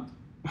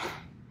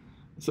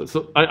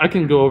 so I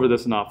can go over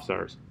this in office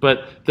hours,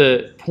 but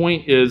the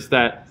point is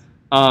that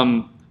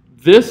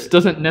this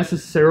doesn't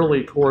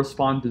necessarily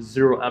correspond to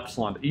 0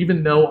 epsilon,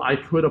 even though I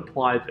could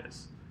apply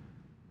this,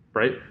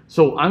 right?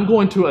 So I'm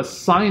going to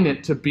assign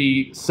it to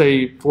be,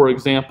 say, for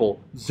example,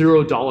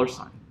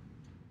 $0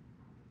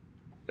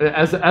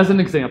 as an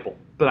example,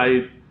 but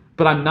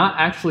I'm not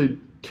actually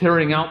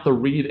carrying out the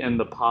read and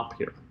the pop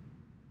here.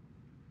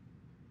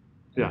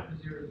 Yeah. For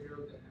 0, 0,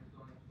 then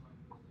epsilon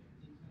goes to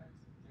empty stacks.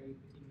 Are you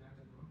picking that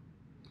as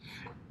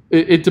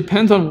well? It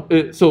depends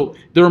on, so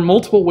there are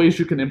multiple ways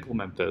you can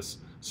implement this.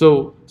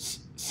 So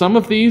some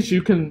of these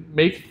you can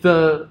make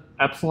the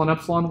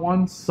epsilon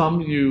one,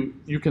 some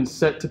you can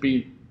set to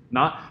be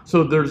not.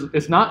 So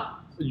it's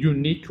not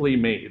uniquely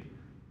made.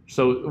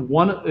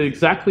 So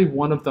exactly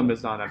one of them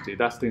is not empty.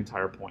 That's the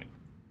entire point.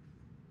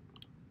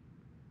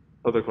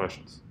 Other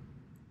questions?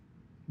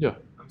 Yeah.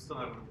 I'm still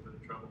having a little bit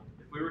of trouble.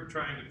 If we were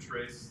trying to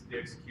trace the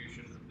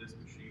execution of this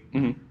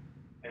machine,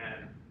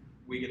 and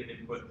we get an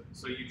input,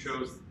 so you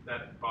chose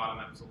that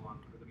bottom epsilon,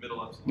 or the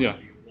middle epsilon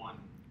to be 1.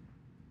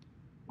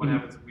 What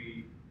happens if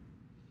we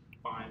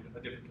find a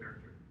different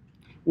character?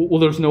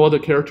 Well, there's no other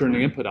character in the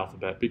input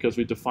alphabet because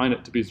we define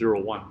it to be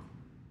 0, 1.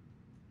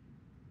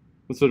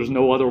 So there's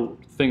no other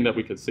thing that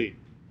we could see.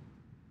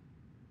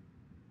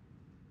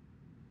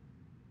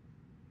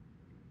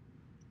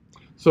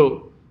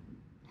 So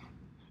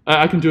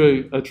I can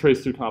do a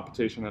trace through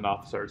computation in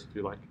office hours if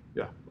you like.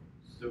 Yeah.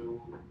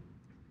 So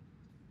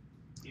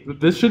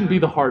this shouldn't be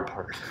the hard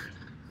part.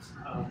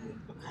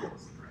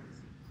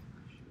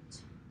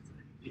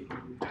 If you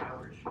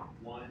have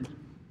one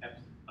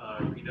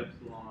read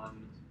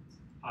epsilon,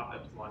 pop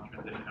epsilon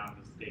transition out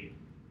of the state,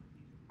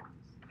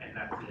 and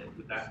that's it,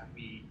 would that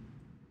be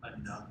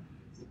enough?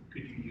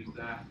 Could you use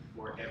that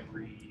for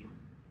every?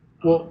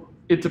 Well,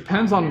 it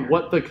depends on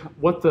what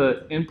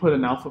the input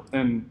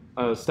and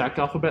stack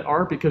alphabet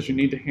are, because you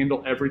need to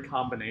handle every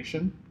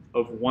combination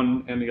of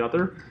one and the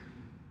other.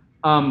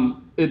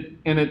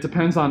 It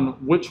depends on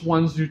which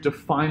ones you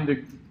define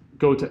to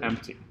go to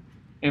empty,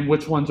 and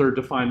which ones are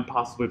defined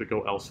possibly to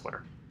go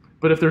elsewhere.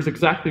 But if there's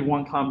exactly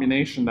one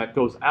combination that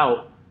goes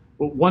out,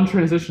 well, one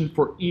transition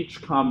for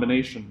each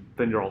combination,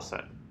 then you're all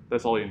set.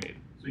 That's all you need.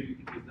 So you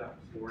could use that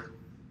fourth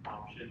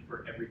option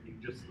for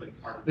everything, just like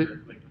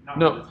arbitrary, like not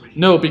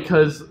No,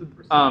 because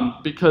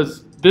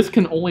this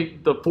can only,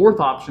 the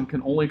fourth option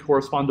can only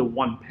correspond to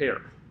one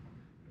pair.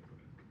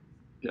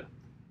 Yeah.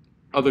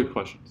 Other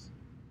questions?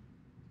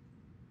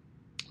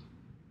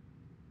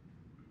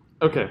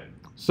 Okay.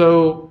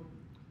 So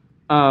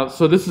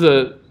this is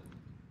a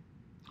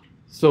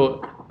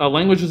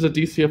language is a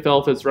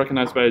DCFL if it's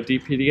recognized by a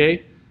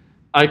DPDA.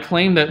 I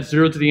claim that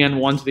 0 to the n,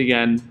 1 to the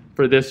n,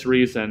 for this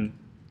reason,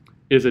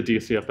 is a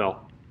DCFL.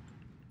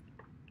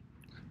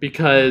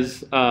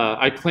 Because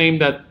I claim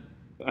that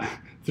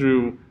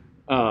through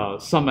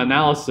some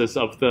analysis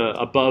of the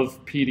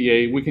above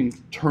PDA, we can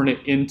turn it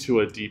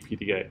into a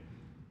DPDA.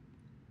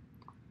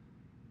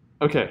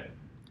 Okay,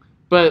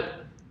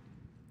 but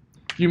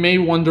you may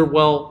wonder,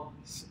 well,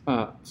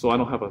 so I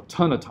don't have a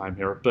ton of time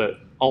here, but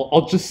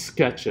I'll just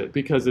sketch it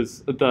because it's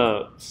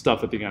the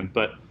stuff at the end.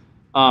 But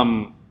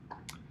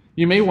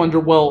you may wonder,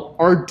 well,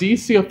 are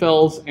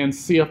DCFLs and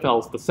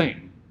CFLs the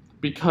same?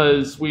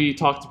 Because we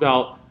talked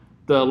about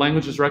the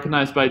languages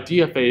recognized by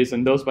DFAs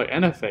and those by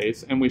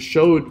NFAs, and we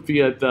showed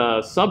via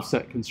the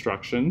subset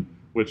construction,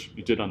 which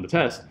you did on the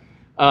test,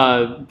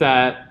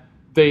 that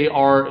they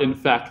are in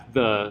fact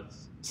the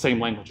same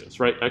languages,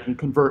 right? I can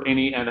convert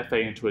any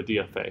NFA into a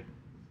DFA.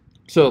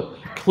 So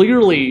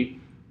clearly,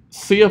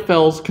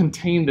 CFLs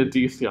contain the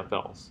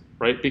DCFLs,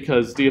 right?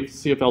 Because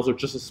DCFLs are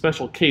just a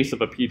special case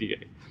of a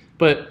PDA.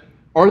 But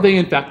are they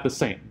in fact the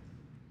same?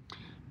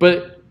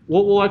 But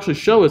what we'll actually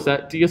show is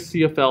that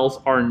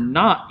DCFLs are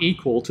not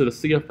equal to the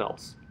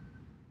CFLs,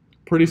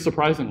 pretty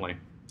surprisingly.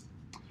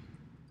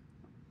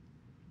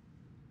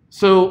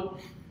 So,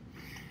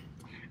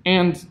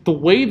 and the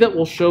way that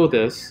we'll show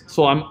this,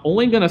 so I'm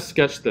only going to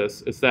sketch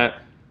this, is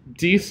that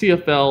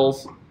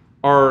DCFLs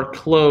are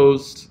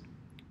closed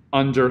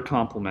under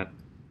complement.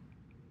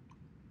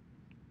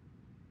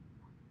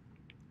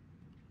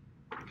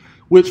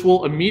 which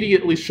will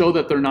immediately show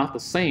that they're not the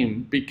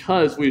same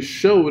because we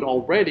showed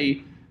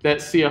already that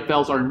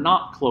CFLs are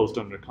not closed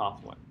under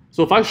complement.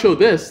 So if I show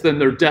this, then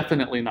they're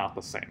definitely not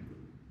the same.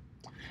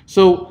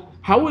 So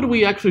how would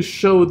we actually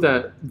show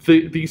that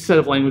these set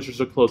of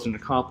languages are closed under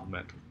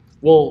complement?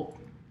 Well,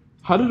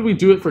 how did we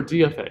do it for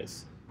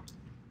DFAs?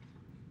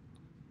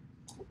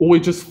 Well, we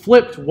just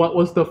flipped what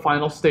was the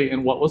final state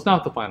and what was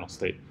not the final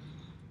state.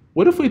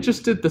 What if we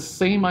just did the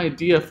same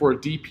idea for a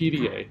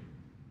DPDA?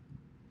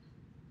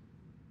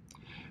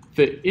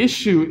 The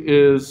issue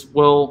is,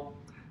 well,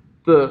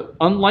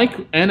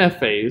 unlike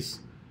NFAs,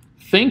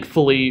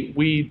 thankfully,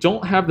 we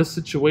don't have the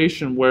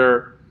situation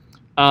where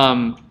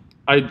I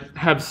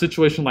have a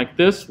situation like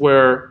this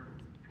where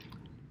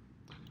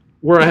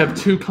I have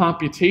two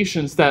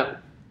computations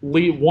that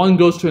one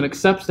goes to an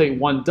accept state,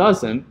 one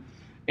doesn't.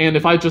 And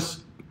if I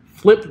just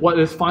flip what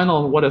is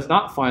final and what is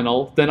not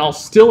final, then I'll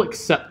still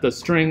accept the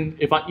string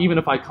even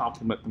if I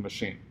complement the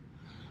machine.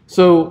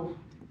 So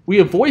we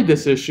avoid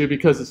this issue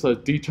because it's a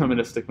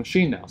deterministic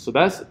machine now. So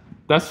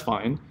that's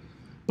fine.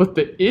 But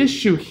the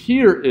issue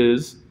here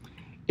is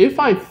if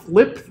I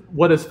flip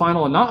what is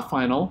final and not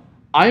final,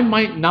 I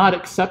might not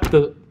accept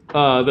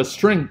the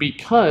string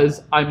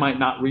because I might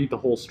not read the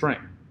whole string.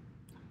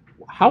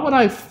 How would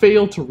I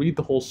fail to read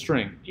the whole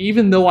string,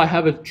 even though I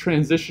have a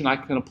transition I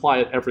can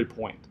apply at every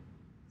point?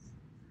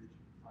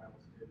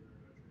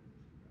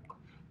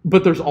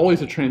 But there's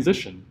always a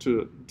transition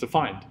to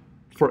find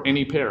for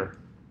any pair.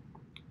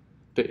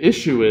 The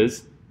issue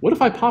is, what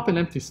if I pop an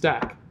empty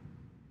stack?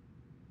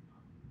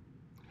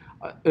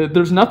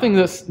 There's nothing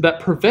that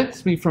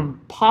prevents me from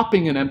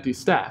popping an empty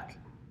stack,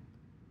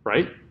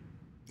 right?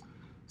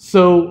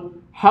 So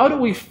how do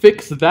we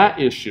fix that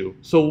issue?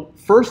 So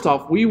first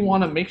off, we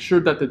want to make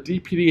sure that the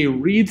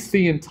DPDA reads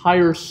the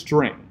entire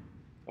string,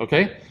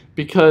 okay?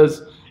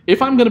 Because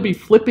if I'm going to be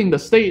flipping the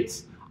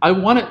states, I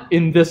want it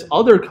in this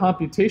other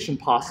computation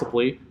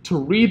possibly to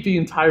read the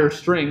entire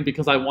string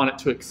because I want it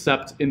to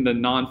accept in the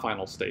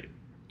non-final state.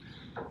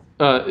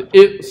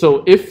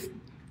 So if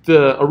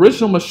the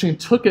original machine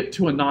took it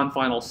to a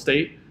non-final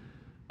state,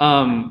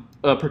 a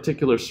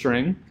particular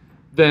string,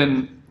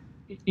 then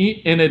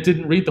and it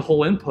didn't read the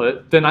whole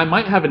input, then I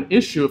might have an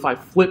issue if I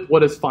flip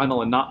what is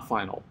final and not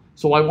final.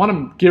 So I want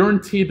to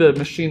guarantee the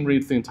machine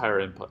reads the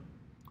entire input.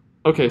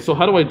 Okay, so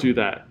how do I do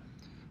that?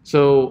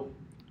 So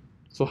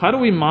how do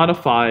we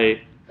modify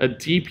a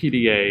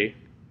DPDA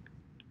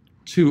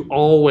to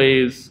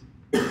always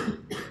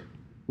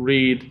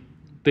read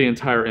the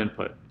entire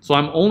input? So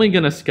I'm only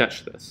going to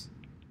sketch this.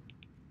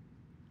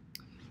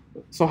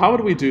 So how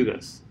would we do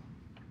this?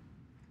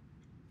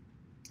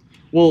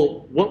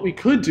 Well, what we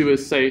could do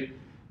is say,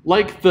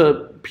 like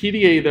the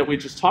PDA that we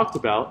just talked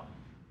about,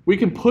 we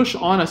can push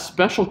on a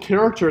special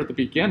character at the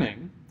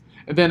beginning,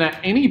 and then at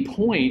any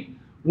point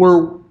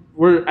we're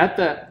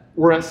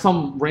at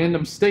some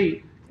random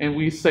state, and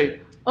we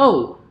say,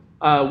 oh,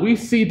 we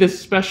see this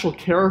special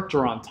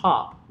character on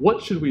top.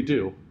 What should we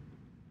do?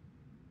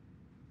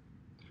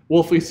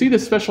 Well, if we see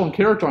this special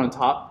character on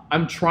top,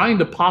 I'm trying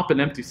to pop an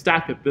empty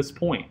stack at this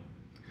point,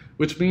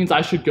 which means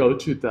I should go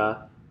to the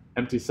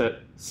empty set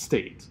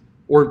state,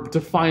 or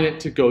define it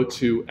to go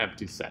to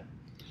empty set.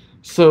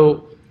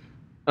 So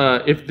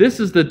if this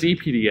is the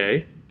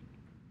DPDA,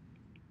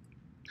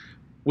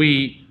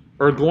 we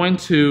are going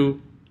to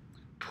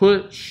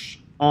push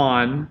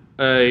on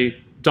a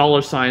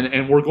 $,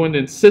 and we're going to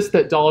insist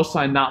that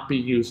 $, not be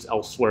used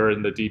elsewhere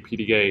in the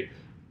DPDA,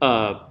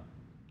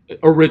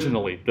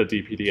 originally the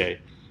DPDA.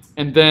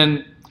 And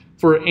then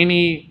for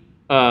any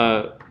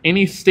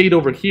state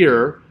over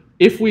here,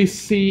 if we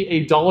see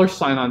a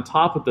 $, on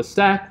top of the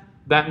stack,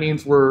 that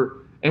means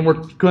we're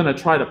going to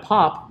try to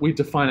pop, we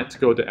define it to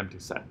go to empty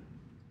set.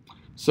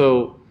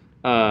 So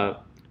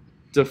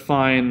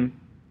define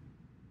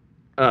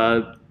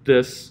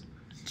this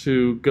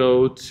to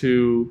go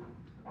to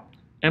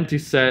empty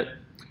set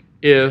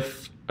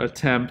if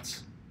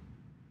attempt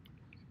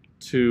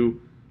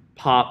to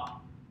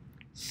pop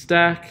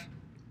stack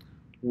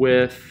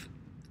with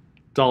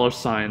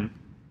 $,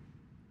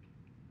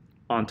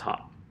 on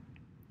top.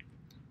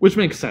 Which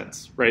makes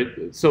sense, right?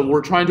 So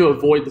we're trying to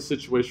avoid the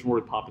situation where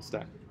we pop a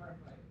stack.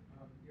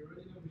 The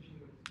original machine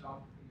would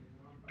stop in the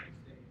non-final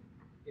state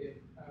if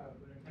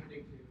when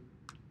attempting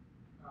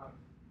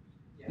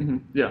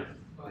to Yeah.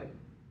 But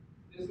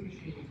this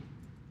machine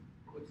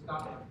would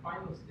stop at a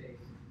final state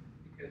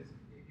because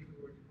if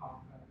we were to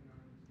pop a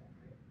non-final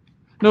state,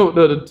 right? No,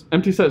 the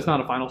empty set is not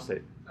a final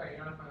state. Sorry,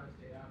 not a final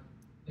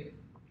state.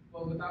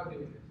 Well, without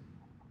doing this.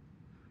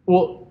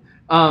 Well,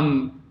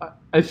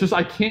 it's just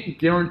I can't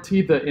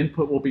guarantee the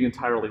input will be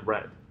entirely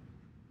read.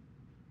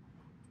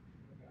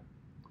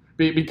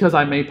 Because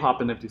I may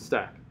pop an empty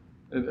stack.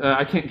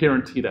 I can't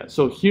guarantee that.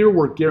 So here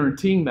we're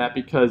guaranteeing that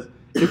because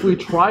if we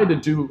try to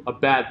do a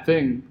bad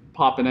thing,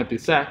 pop an empty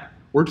stack,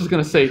 we're just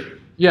going to say,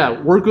 yeah,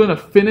 we're going to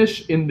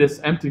finish in this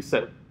empty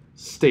set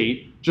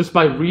state just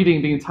by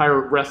reading the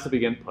entire rest of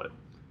the input.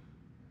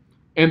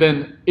 And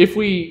then if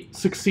we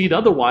succeed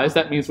otherwise,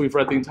 that means we've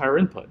read the entire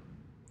input.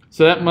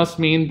 So that must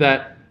mean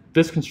that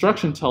this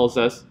construction tells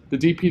us the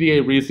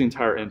DPDA reads the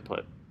entire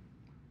input.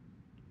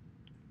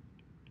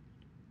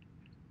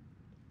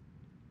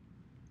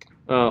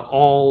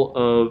 All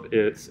of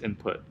its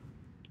input.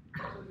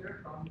 So is there a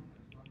problem with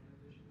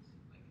epsilon transitions?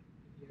 Like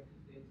if you have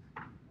two states,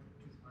 one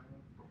is final,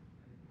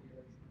 and the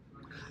other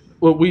epsilon transition?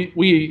 Well,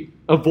 we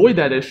avoid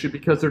that issue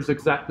because there's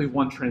exactly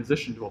one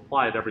transition to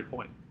apply at every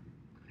point.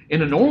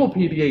 In a normal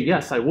PDA,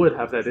 yes, I would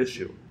have that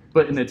issue.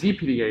 But in a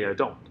DPDA, I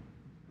don't.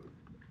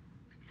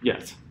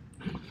 Yet.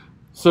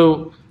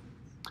 So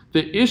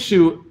the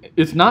issue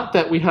is not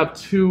that we have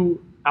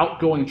two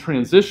outgoing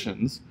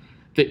transitions.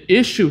 The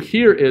issue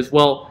here is,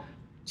 well,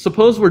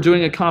 suppose we're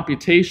doing a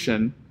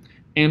computation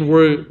and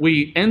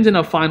we end in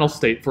a final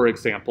state, for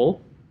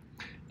example,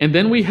 and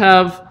then we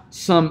have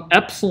some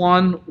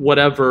epsilon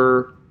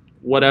whatever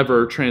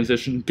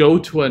transition go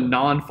to a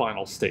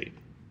non-final state,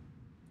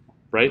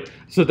 right?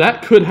 So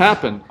that could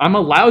happen. I'm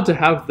allowed to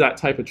have that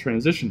type of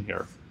transition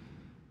here.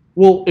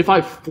 Well, if I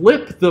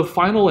flip the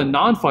final and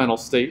non-final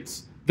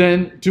states,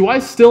 then do I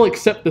still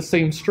accept the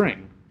same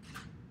string?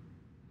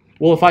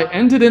 Well, if I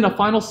ended in a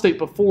final state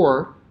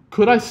before,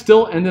 could I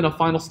still end in a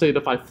final state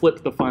if I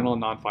flipped the final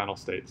and non-final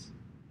states?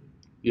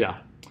 Yeah.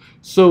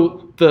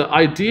 So the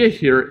idea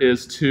here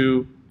is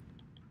to,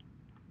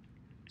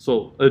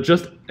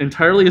 just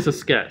entirely as a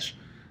sketch,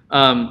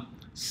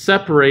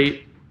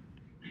 separate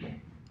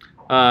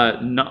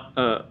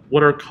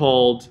what are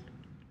called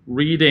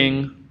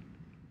reading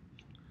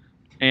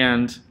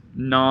and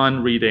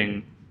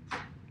non-reading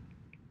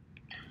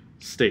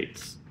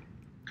states.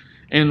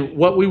 And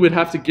what we would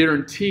have to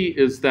guarantee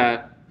is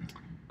that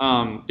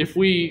if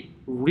we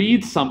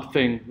read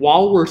something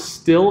while we're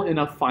still in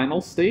a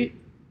final state,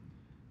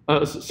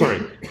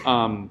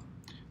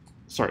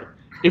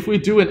 if we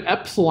do an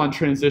epsilon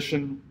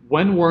transition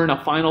when we're in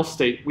a final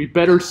state, we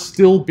better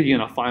still be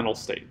in a final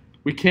state.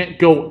 We can't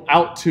go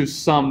out to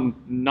some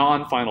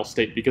non-final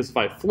state, because if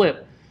I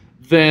flip,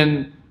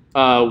 then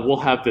we'll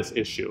have this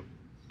issue.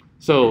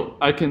 So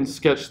I can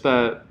sketch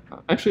that.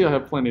 Actually, I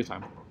have plenty of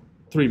time.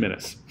 3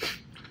 minutes.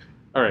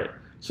 All right.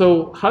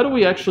 So how do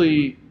we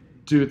actually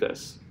do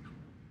this?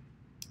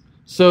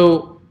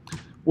 So,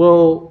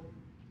 well,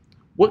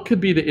 what could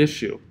be the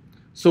issue?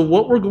 So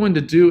what we're going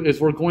to do is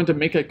we're going to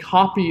make a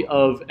copy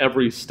of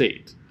every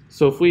state.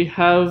 So if we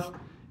have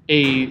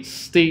a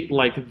state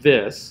like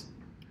this,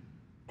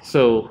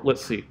 so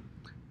let's see.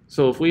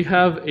 So if we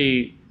have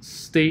a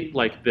state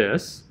like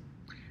this,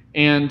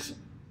 and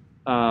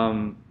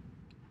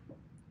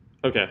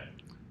okay,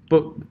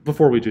 but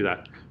before we do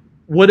that,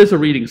 what is a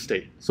reading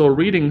state? So a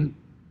reading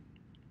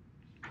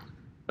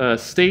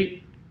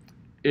state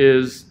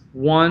is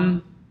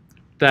one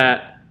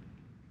that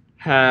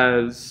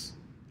has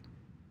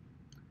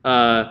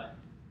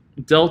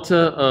delta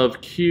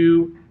of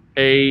Q,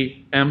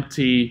 A,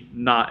 empty,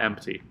 not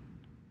empty.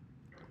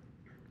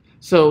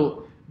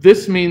 So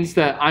this means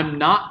that I'm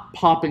not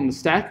popping the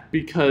stack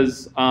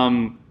because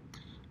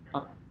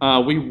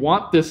we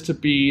want this to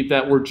be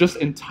that we're just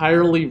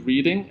entirely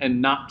reading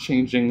and not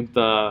changing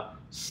the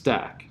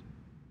stack.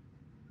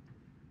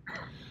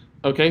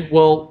 Okay,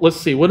 well, let's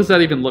see. What does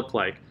that even look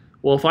like?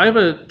 Well, if I have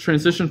a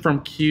transition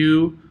from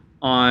Q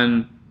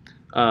on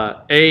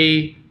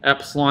A,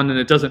 epsilon, and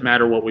it doesn't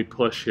matter what we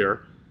push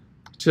here,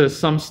 to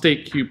some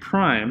state Q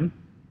prime,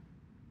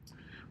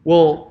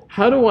 well,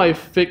 how do I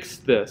fix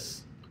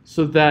this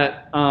so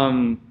that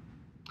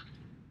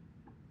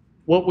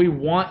what we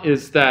want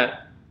is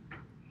that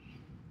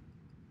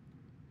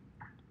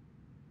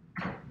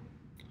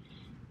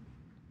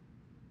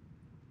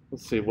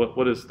let's see,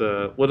 what is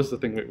the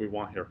thing that we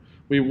want here?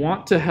 We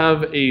want to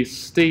have a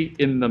state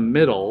in the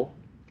middle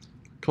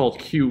called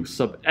Q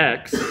sub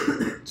x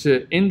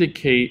to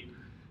indicate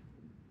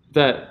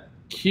that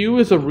Q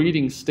is a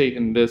reading state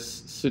in this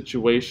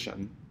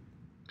situation.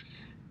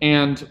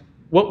 And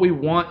what we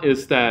want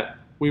is that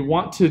we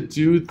want to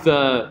do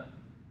the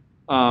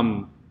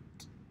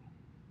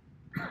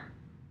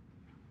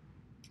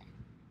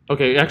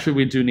okay, actually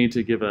we do need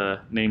to give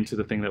a name to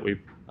the thing that we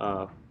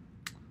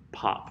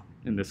pop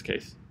in this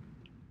case.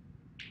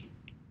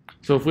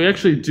 So if we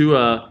actually do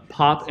a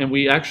pop and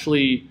we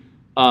actually,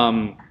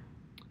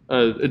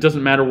 it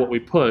doesn't matter what we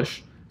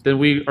push, then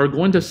we are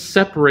going to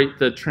separate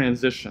the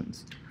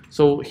transitions.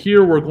 So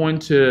here we're going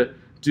to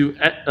do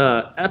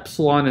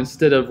epsilon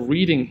instead of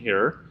reading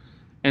here,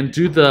 and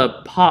do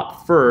the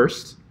pop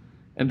first,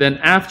 and then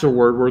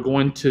afterward we're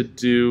going to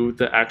do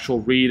the actual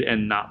read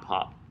and not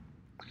pop.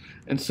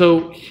 And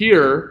so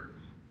here,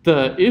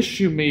 the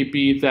issue may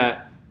be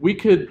that we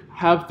could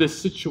have this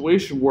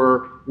situation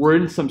where we're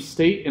in some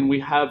state and we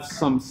have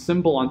some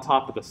symbol on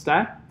top of the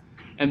stack,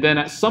 and then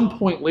at some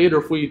point later,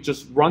 if we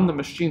just run the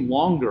machine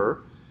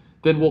longer,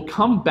 then we'll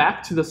come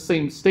back to the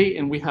same state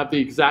and we have the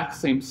exact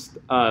same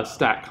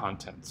stack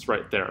contents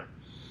right there.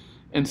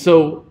 And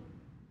so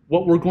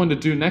what we're going to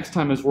do next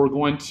time is we're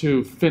going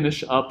to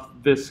finish up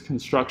this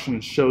construction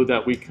and show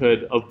that we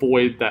could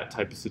avoid that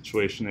type of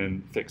situation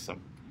and fix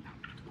them.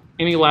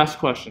 Any last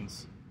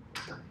questions?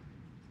 All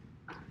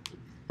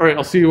right,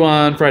 I'll see you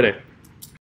on Friday.